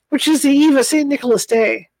 which is the eve of St. Nicholas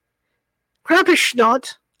Day.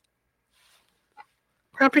 Krampusnacht.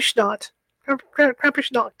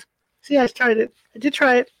 See, I tried it. I did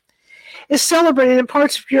try it. Is celebrated in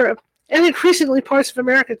parts of Europe and increasingly parts of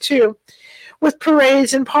America too, with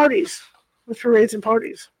parades and parties.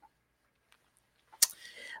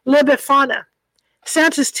 Le Befana,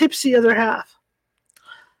 Santa's tipsy other half.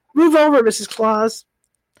 Move over, Mrs. Claus.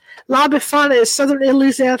 La Befana is southern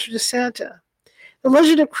Italy's answer to Santa. The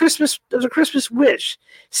legend of the Christmas witch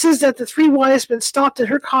says that the three wise men stopped at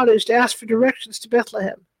her cottage to ask for directions to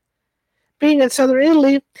Bethlehem. Being in southern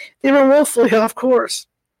Italy, they were woefully off course.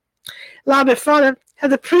 La Befana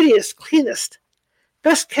had the prettiest, cleanest,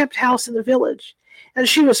 best-kept house in the village, and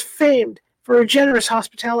she was famed for her generous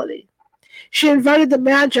hospitality. She invited the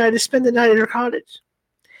Magi to spend the night at her cottage.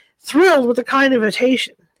 Thrilled with the kind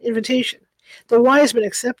invitation, the wise men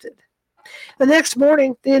accepted. The next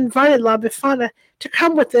morning, they invited La Befana to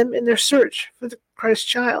come with them in their search for the Christ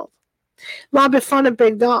child. La Befana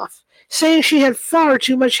begged off, saying she had far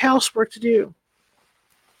too much housework to do.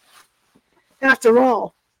 After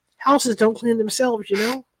all, houses don't clean themselves, you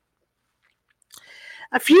know.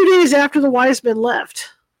 A few days after the wise men left,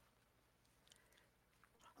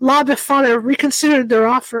 La Befana reconsidered their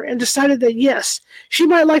offer and decided that yes, she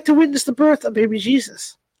might like to witness the birth of baby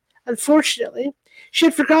Jesus. Unfortunately, she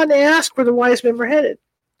had forgotten to ask where the wise men were headed.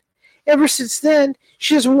 Ever since then,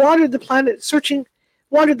 she has wandered the planet searching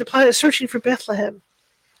for Bethlehem,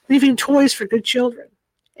 leaving toys for good children,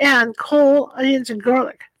 and coal, onions, and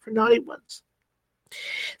garlic for naughty ones.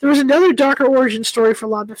 There was another darker origin story for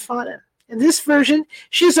La Befana. In this version,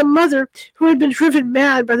 she is a mother who had been driven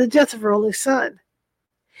mad by the death of her only son.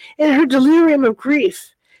 In her delirium of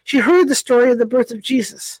grief, she heard the story of the birth of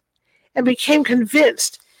Jesus and became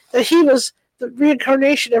convinced that he was the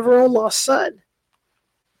reincarnation of her own lost son.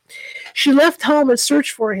 She left home and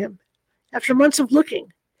searched for him. After months of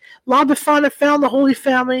looking, La Befana found the Holy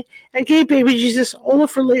Family and gave baby Jesus all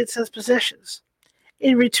of her late son's possessions.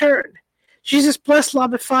 In return, Jesus blessed La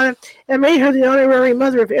Befana and made her the honorary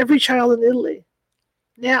mother of every child in Italy.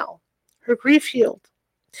 Now, her grief healed.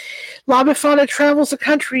 La Befana travels the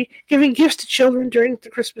country giving gifts to children during the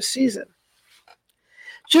Christmas season.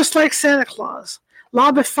 Just like Santa Claus,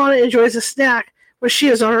 La Befana enjoys a snack when she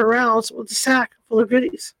is on her rounds with a sack full of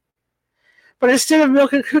goodies. But instead of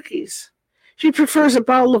milk and cookies, she prefers a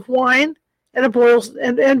bottle of wine and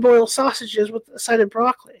boiled sausages with a side of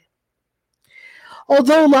broccoli.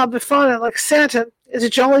 Although La Befana, like Santa, is a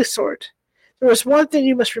jolly sort, there is one thing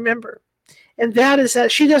you must remember, and that is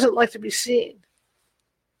that she doesn't like to be seen.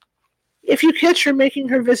 If you catch her making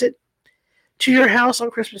her visit to your house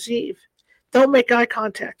on Christmas Eve, don't make eye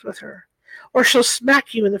contact with her, or she'll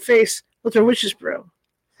smack you in the face with her witch's broom.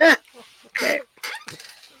 Okay.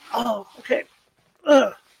 Oh, okay.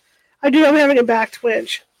 I'm having a back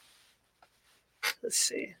twinge. Let's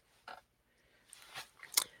see.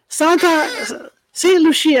 Saint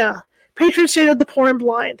Lucia, patron saint of the poor and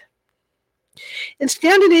blind. In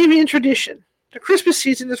Scandinavian tradition, the Christmas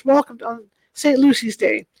season is welcomed on St. Lucy's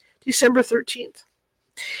Day, December 13th.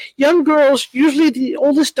 Young girls, usually the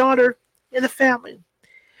oldest daughter in the family,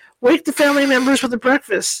 wake the family members with a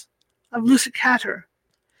breakfast of lucicater,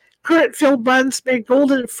 currant-filled buns made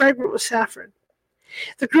golden and fragrant with saffron.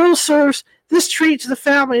 The girl serves this treat to the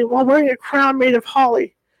family while wearing a crown made of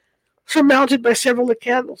holly, surmounted by several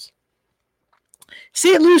candles.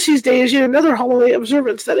 St. Lucy's Day is yet another holiday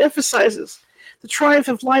observance that emphasizes the triumph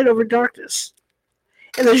of light over darkness.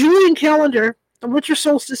 In the Julian calendar, the winter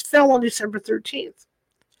solstice fell on December 13th,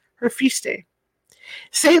 her feast day.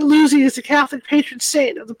 St. Lucy is the Catholic patron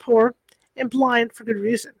saint of the poor and blind for good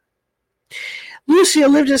reason. Lucia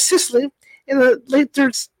lived in Sicily in the late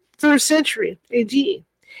 3rd century A.D.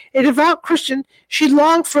 A devout Christian, she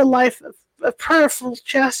longed for a life of prayerful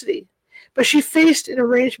chastity, but she faced an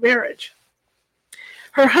arranged marriage.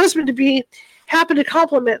 Her husband-to-be happened to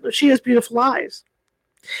compliment Lucia's beautiful eyes,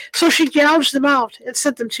 so she gouged them out and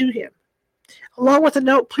sent them to him, along with a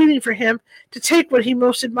note pleading for him to take what he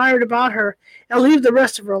most admired about her and leave the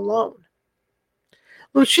rest of her alone.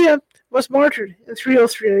 Lucia was martyred in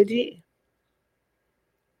 303 A.D.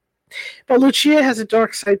 But Lucia has a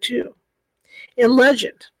dark side too. In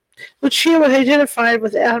legend, Lucia was identified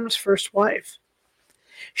with Adam's first wife.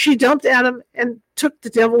 She dumped Adam and took the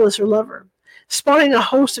devil as her lover, spawning a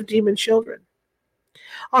host of demon children.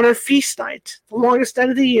 On her feast night, the longest night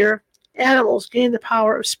of the year, animals gained the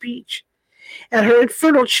power of speech, and her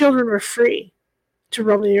infernal children were free to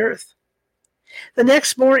roam the earth. The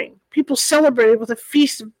next morning, people celebrated with a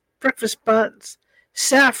feast of breakfast buns,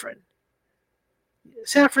 saffron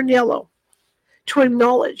yellow, to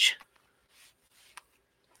acknowledge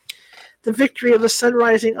the victory of the sun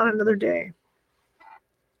rising on another day.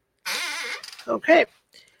 Okay.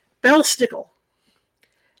 Belsnickel.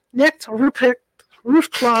 Necht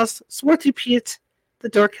Roofklaas Zwarte Piet, the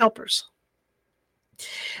Dark Helpers.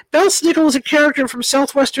 Belsnickel is a character from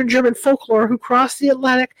southwestern German folklore who crossed the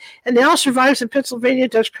Atlantic and now survives in Pennsylvania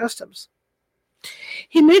Dutch customs.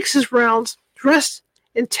 He makes his rounds dressed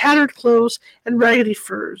in tattered clothes and raggedy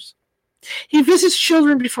furs. He visits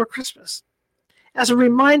children before Christmas as a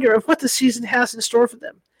reminder of what the season has in store for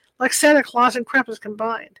them, like Santa Claus and Krampus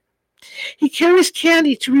combined. He carries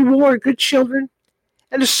candy to reward good children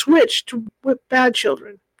and a switch to whip bad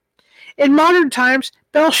children. In modern times,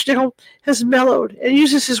 Belsnickel has mellowed and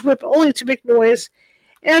uses his whip only to make noise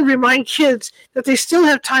and remind kids that they still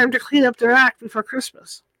have time to clean up their act before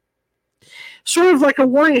Christmas. Sort of like a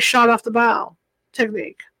warning shot off the bow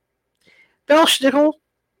technique. Belsnickel,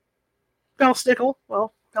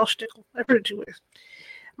 I've heard it two ways,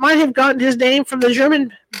 might have gotten his name from the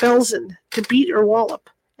German Belsen, to beat or wallop,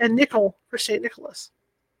 and nickel for St. Nicholas.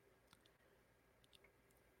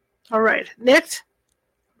 All right, Nicked.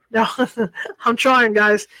 No, I'm trying,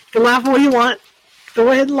 guys. You can laugh all you want.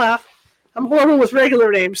 Go ahead and laugh. I'm horrible with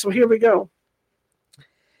regular names, so here we go.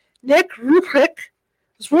 Nick Ruprecht,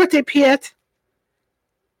 Zwarte Piet,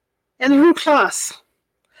 and the Rue Klaas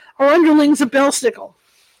are underlings of Belsnickel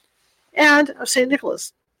and of St.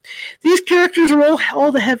 Nicholas. These characters are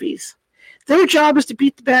all the heavies. Their job is to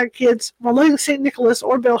beat the bad kids while letting St. Nicholas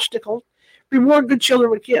or Belsnickel reward good children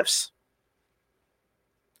with gifts.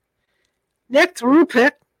 Next,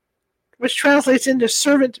 Ruprecht, which translates into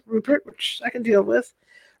Servant Rupert, which I can deal with,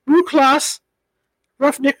 Rue Klaas,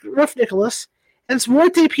 Rough Nicholas, and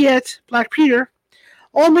Zwarte Piet, Black Peter,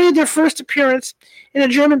 all made their first appearance in a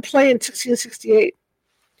German play in 1668.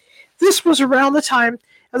 This was around the time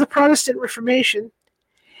of the Protestant Reformation,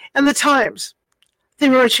 and the times, they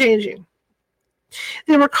were changing.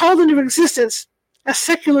 They were called into existence as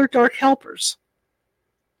secular dark helpers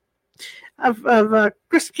of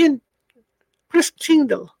Christkindl,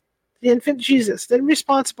 the infant Jesus, then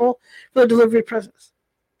responsible for the delivery of presents.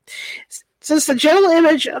 Since the general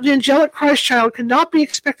image of the angelic Christ child could not be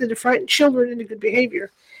expected to frighten children into good behavior,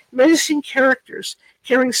 menacing characters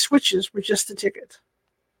carrying switches were just the ticket.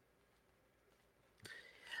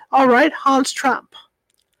 All right, Hans Trapp.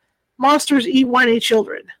 Monsters eat whiny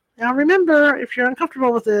children. Now remember, if you're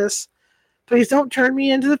uncomfortable with this, please don't turn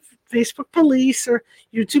me into the Facebook police or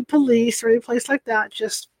YouTube police or any place like that.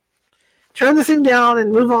 Just turn the thing down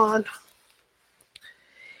and move on.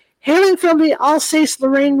 Hailing from the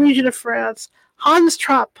Alsace-Lorraine region of France, Hans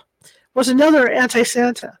Trapp was another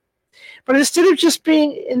anti-Santa. But instead of just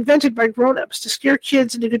being invented by grown-ups to scare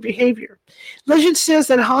kids into good behavior, legend says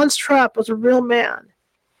that Hans Trapp was a real man.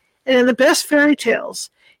 And in the best fairy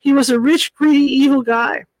tales, he was a rich, greedy, evil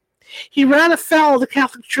guy. He ran afoul of the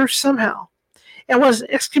Catholic Church somehow and was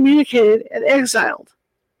excommunicated and exiled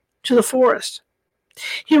to the forest.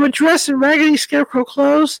 He would dress in raggedy scarecrow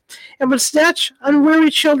clothes and would snatch unwary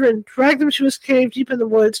children, drag them to his cave deep in the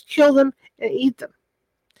woods, kill them, and eat them.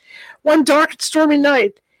 One dark and stormy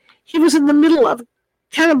night, he was in the middle of a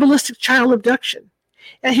cannibalistic child abduction,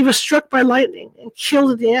 and he was struck by lightning and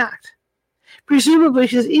killed in the act. Presumably,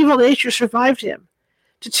 his evil nature survived him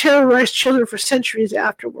to terrorize children for centuries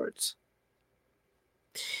afterwards.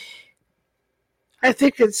 I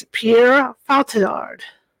think it's Pierre Fouettard.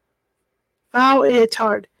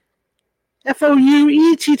 Fouettard.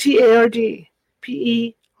 Fouettard.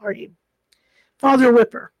 P-E-R-E. Father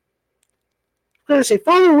Whipper. I'm going to say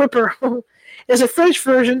Father Whipper is a French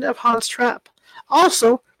version of Hans Trapp,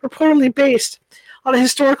 also reportedly based on a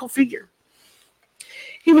historical figure.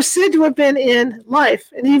 He was said to have been in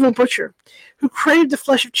life an evil butcher who craved the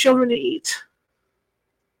flesh of children to eat.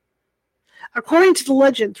 According to the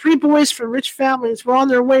legend, 3 boys from rich families were on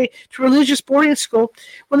their way to religious boarding school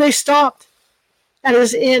when they stopped at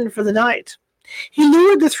his inn for the night. He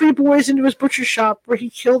lured the 3 boys into his butcher shop where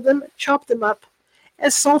he killed them, chopped them up,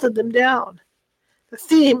 and salted them down. The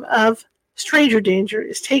theme of stranger danger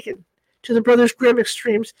is taken to the Brothers Grimm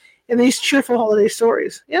extremes in these cheerful holiday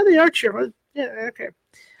stories. Yeah, they are cheerful. Yeah, okay.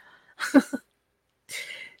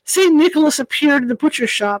 St. Nicholas appeared in the butcher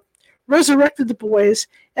shop, resurrected the boys,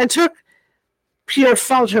 and took Pierre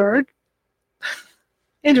Fouettard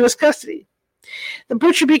into his custody. The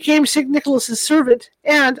butcher became St. Nicholas's servant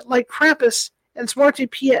and, like Krampus and Zwarte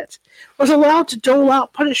Piet, was allowed to dole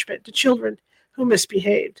out punishment to children who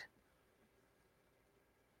misbehaved.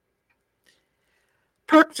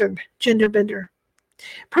 Perkton, gender bender.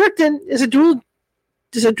 Perkton is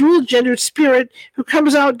a dual-gendered spirit who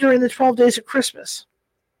comes out during the 12 days of Christmas.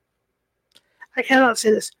 I cannot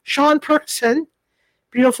say this. Sean Perkton,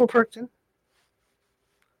 beautiful Perkton,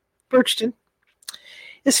 Birchton,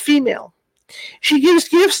 is female. She gives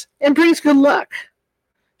gifts and brings good luck.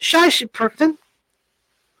 Shy Perkton,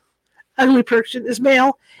 ugly Perkton, is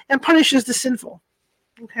male and punishes the sinful.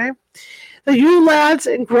 Okay? The Yule Lads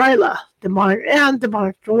and Gryla,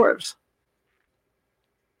 demonic dwarves.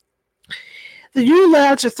 The Yule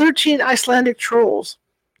Lads are 13 Icelandic trolls.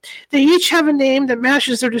 They each have a name that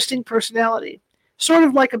matches their distinct personality, sort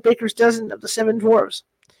of like a baker's dozen of the 7 dwarves.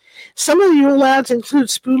 Some of the Yule Lads include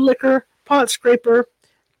Spoonlicker, Pot Scraper,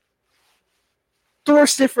 Door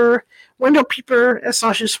Sniffer, Window Peeper, and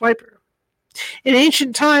Sausage Swiper. In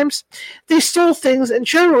ancient times, they stole things and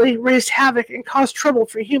generally raised havoc and caused trouble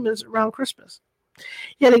for humans around Christmas.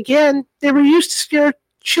 Yet again, they were used to scare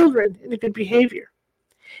children into good behavior.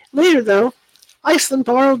 Later, though, Iceland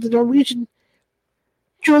borrowed the Norwegian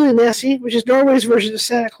Julenessi, which is Norway's version of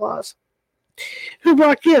Santa Claus, who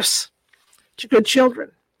brought gifts to good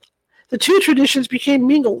children. The 2 traditions became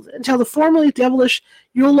mingled until the formerly devilish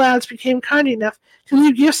Yule Lads became kind enough to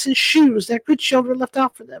leave gifts and shoes that good children left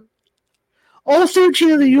out for them. All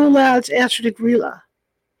 13 of the Yule Lads answered to Grilla,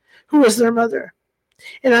 who was their mother.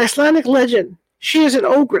 In Icelandic legend, she is an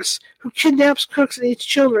ogress who kidnaps, cooks, and eats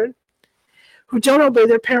children who don't obey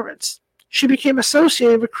their parents. She became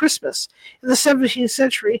associated with Christmas in the 17th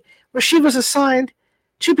century, where she was assigned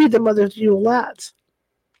to be the mother of the Yule lads.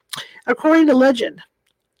 According to legend,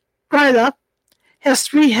 Gryla has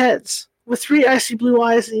 3 heads, with 3 icy blue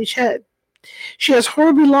eyes in each head. She has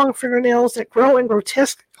horribly long fingernails that grow in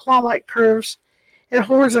grotesque claw-like curves and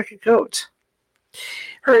horns like a goat.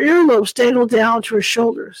 Her earlobes dangle down to her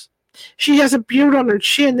shoulders. She has a beard on her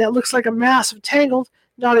chin that looks like a mass of tangled,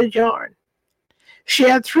 knotted yarn. She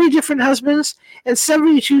had 3 different husbands and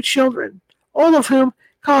 72 children, all of whom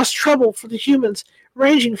caused trouble for the humans,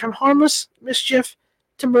 ranging from harmless mischief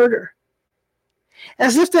to murder.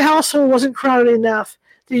 As if the household wasn't crowded enough,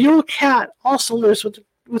 the Yule cat also lives with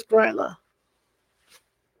Gryla.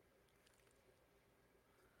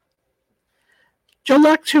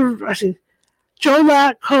 Jolakoturin,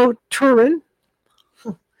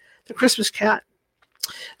 the Christmas cat.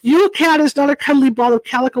 The Yule cat is not a cuddly ball of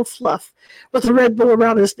calico fluff with a red bow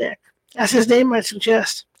around his neck, as his name might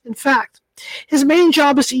suggest. In fact, his main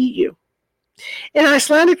job is to eat you. In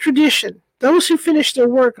Icelandic tradition, those who finished their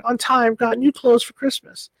work on time got new clothes for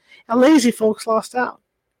Christmas, and lazy folks lost out.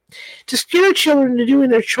 To scare children into doing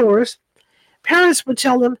their chores, parents would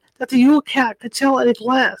tell them that the Yule cat could tell at a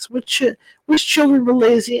glance which children were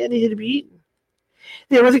lazy and needed to be eaten.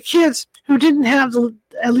 They were the kids who didn't have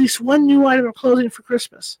at least one new item of clothing for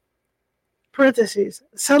Christmas. Parentheses.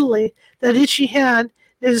 Suddenly, that itchy hand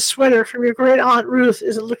knitted sweater from your great Aunt Ruth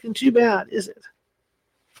isn't looking too bad, is it?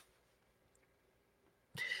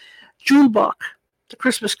 Julebok, the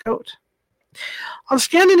Christmas goat. On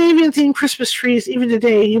Scandinavian-themed Christmas trees, even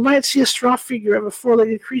today, you might see a straw figure of a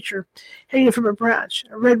 4-legged creature hanging from a branch,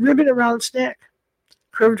 a red ribbon around its neck,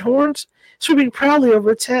 curved horns sweeping proudly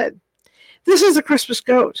over its head. This is the Christmas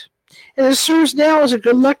goat, and it serves now as a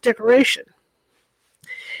good luck decoration.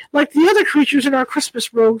 Like the other creatures in our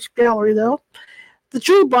Christmas rogues gallery, though, the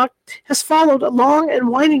Julebok has followed a long and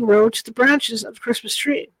winding road to the branches of the Christmas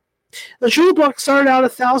tree. The Julebok started out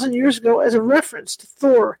 1,000 years ago as a reference to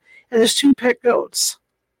Thor and his 2 pet goats.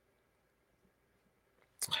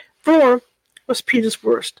 Thor was Peter's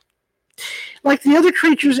worst. Like the other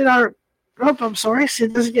creatures in our... Oh, I'm sorry. See,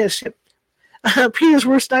 it doesn't get a ship. Peter's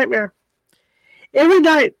worst nightmare. Every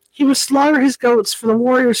night, he would slaughter his goats for the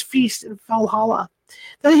warrior's feast in Valhalla.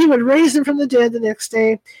 Then he would raise them from the dead the next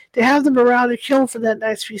day to have them around and kill for that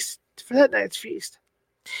night's feast.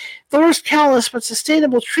 Thor's callous but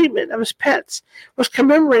sustainable treatment of his pets was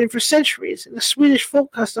commemorated for centuries in a Swedish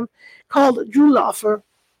folk custom called julafton,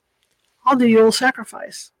 on the Yule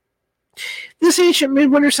sacrifice. This ancient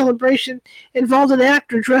midwinter celebration involved an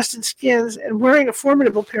actor dressed in skins and wearing a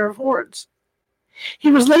formidable pair of horns.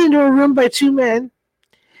 He was led into a room by 2 men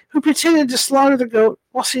who pretended to slaughter the goat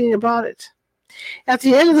while singing about it. At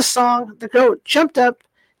the end of the song, the goat jumped up,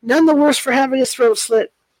 none the worse for having his throat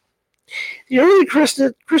slit. The early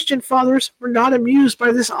Christian fathers were not amused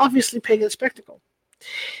by this obviously pagan spectacle.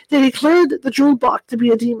 They declared the Julebok to be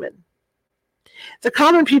a demon. The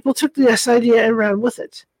common people took this idea and ran with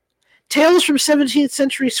it. Tales from 17th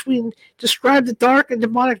century Sweden describe the dark and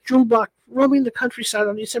demonic Julebok roaming the countryside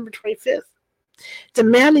on December 25th,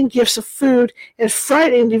 demanding gifts of food and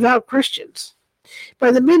frightening devout Christians.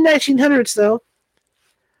 By the mid-1900s, though,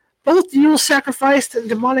 both the Yule sacrifice and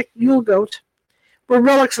demonic Yule goat were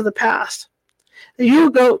relics of the past. The Yule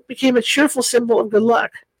goat became a cheerful symbol of good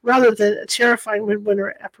luck, rather than a terrifying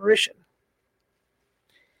midwinter apparition.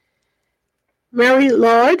 Mary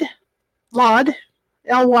Lwyd,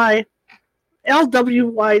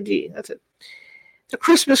 L-W-Y-D, that's it. The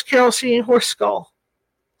Christmas Carol singing horse skull.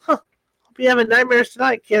 Hope you having nightmares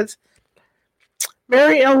tonight, kids.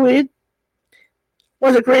 Mary Lwyd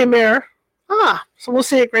was a gray mare. So we'll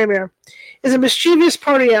say a gray mare. Is a mischievous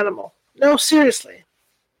party animal. No, seriously.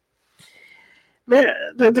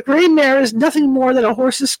 The gray mare is nothing more than a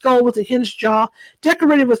horse's skull with a hinged jaw,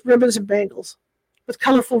 decorated with ribbons and bangles, with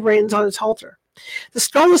colorful reins on its halter. The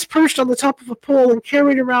skull is perched on the top of a pole and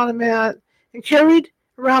carried around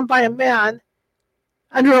by a man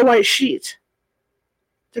under a white sheet.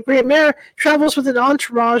 The gray mare travels with an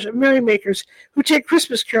entourage of merrymakers who take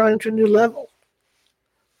Christmas caroling to a new level.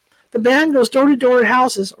 The band goes door to door at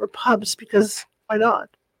houses or pubs because why not?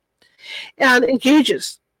 And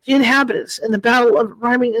engages the inhabitants in the battle of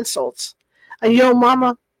rhyming insults, a yo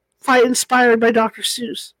mama fight inspired by Dr.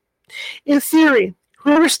 Seuss. In theory,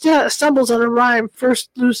 whoever stumbles on a rhyme first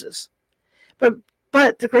loses, but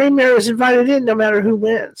the gray mare is invited in no matter who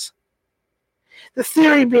wins. The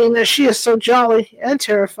theory being that she is so jolly and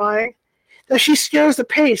terrifying that she scares the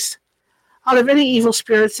pace out of any evil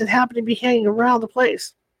spirits that happen to be hanging around the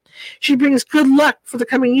place. She brings good luck for the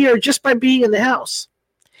coming year just by being in the house.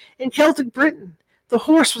 In Celtic Britain, the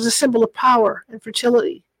horse was a symbol of power and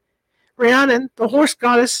fertility. Rhiannon, the horse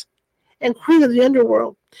goddess and queen of the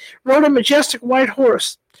underworld, rode a majestic white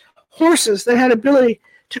horse. Horses that had ability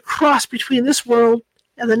to cross between this world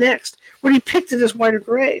and the next were depicted as white or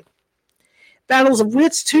gray. Battles of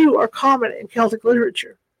wits, too, are common in Celtic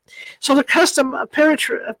literature. So the custom of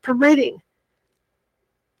parading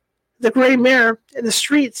the gray mare in the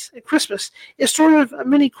streets at Christmas is sort of a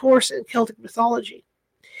mini course in Celtic mythology.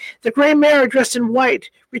 The gray mare, dressed in white,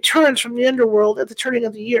 returns from the underworld at the turning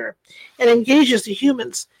of the year and engages the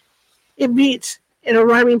humans it meets in a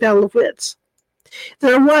rhyming battle of wits.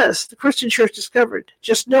 There was, the Christian church discovered,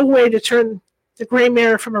 just no way to turn the gray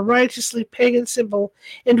mare from a riotously pagan symbol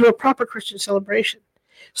into a proper Christian celebration.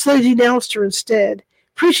 So they denounced her instead,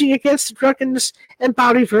 preaching against drunkenness and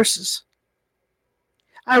bawdy verses.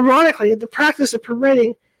 Ironically, the practice of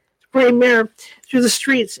parading the gray mare through the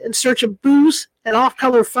streets in search of booze and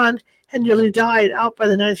off-color fun had nearly died out by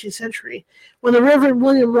the 19th century, when the Reverend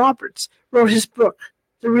William Roberts wrote his book,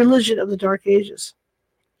 The Religion of the Dark Ages.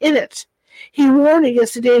 In it, he warned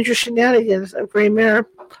against the dangerous shenanigans of gray mare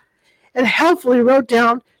and helpfully wrote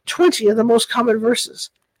down 20 of the most common verses,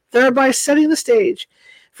 thereby setting the stage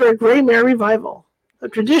for a gray mare revival. The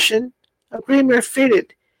tradition of gray mare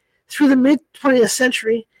faded through the mid-20th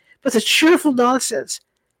century, but the cheerful nonsense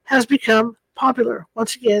has become popular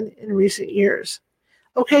once again in recent years.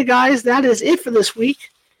 Okay, guys, that is it for this week,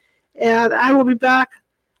 and I will be back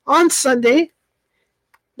on Sunday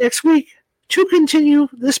next week to continue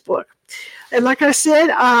this book. And like I said,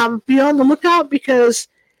 be on the lookout because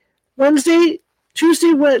Tuesday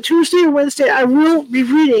or Wednesday, I will be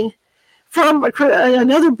reading from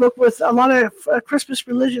another book with a lot of Christmas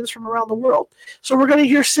religions from around the world. So we're going to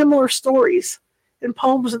hear similar stories and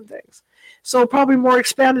poems and things. So probably more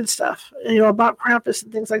expanded stuff, about Krampus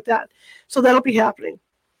and things like that. So that'll be happening.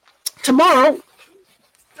 Tomorrow,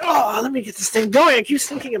 let me get this thing going. I keep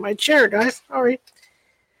thinking in my chair, guys. Sorry.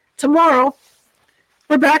 Tomorrow,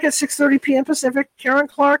 we're back at 6:30 p.m. Pacific.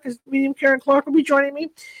 Medium Karen Clark will be joining me.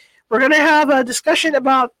 We're going to have a discussion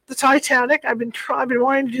about the Titanic. I've been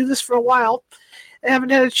wanting to do this for a while. I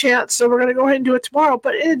haven't had a chance, so we're going to go ahead and do it tomorrow.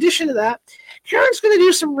 But in addition to that, Karen's going to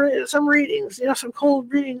do some readings, some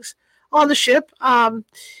cold readings on the ship. I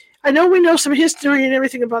know we know some history and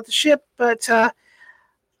everything about the ship, but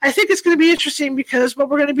I think it's going to be interesting because what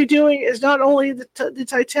we're going to be doing is not only the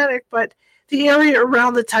Titanic, but the area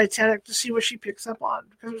around the Titanic to see what she picks up on,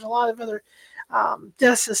 because there's a lot of other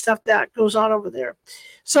deaths and stuff that goes on over there.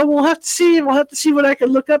 So we'll have to see, and we'll have to see what I can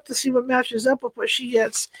look up to see what matches up with what she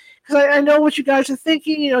gets. Because I know what you guys are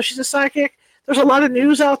thinking. She's a psychic. There's a lot of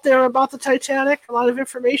news out there about the Titanic, a lot of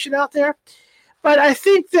information out there. But I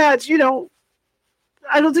think that,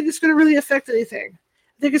 I don't think it's going to really affect anything.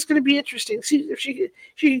 I think it's going to be interesting. See if she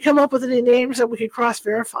can come up with any names that we can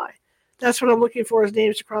cross-verify. That's what I'm looking for, is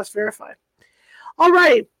names to cross-verify. All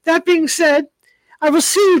right. That being said, I will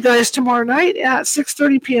see you guys tomorrow night at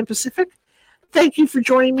 6:30 p.m. Pacific. Thank you for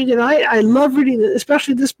joining me tonight. I love reading it,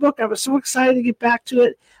 especially this book. I was so excited to get back to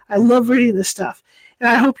it. I love reading this stuff, and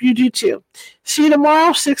I hope you do too. See you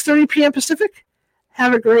tomorrow, 6:30 p.m. Pacific.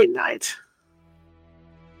 Have a great night.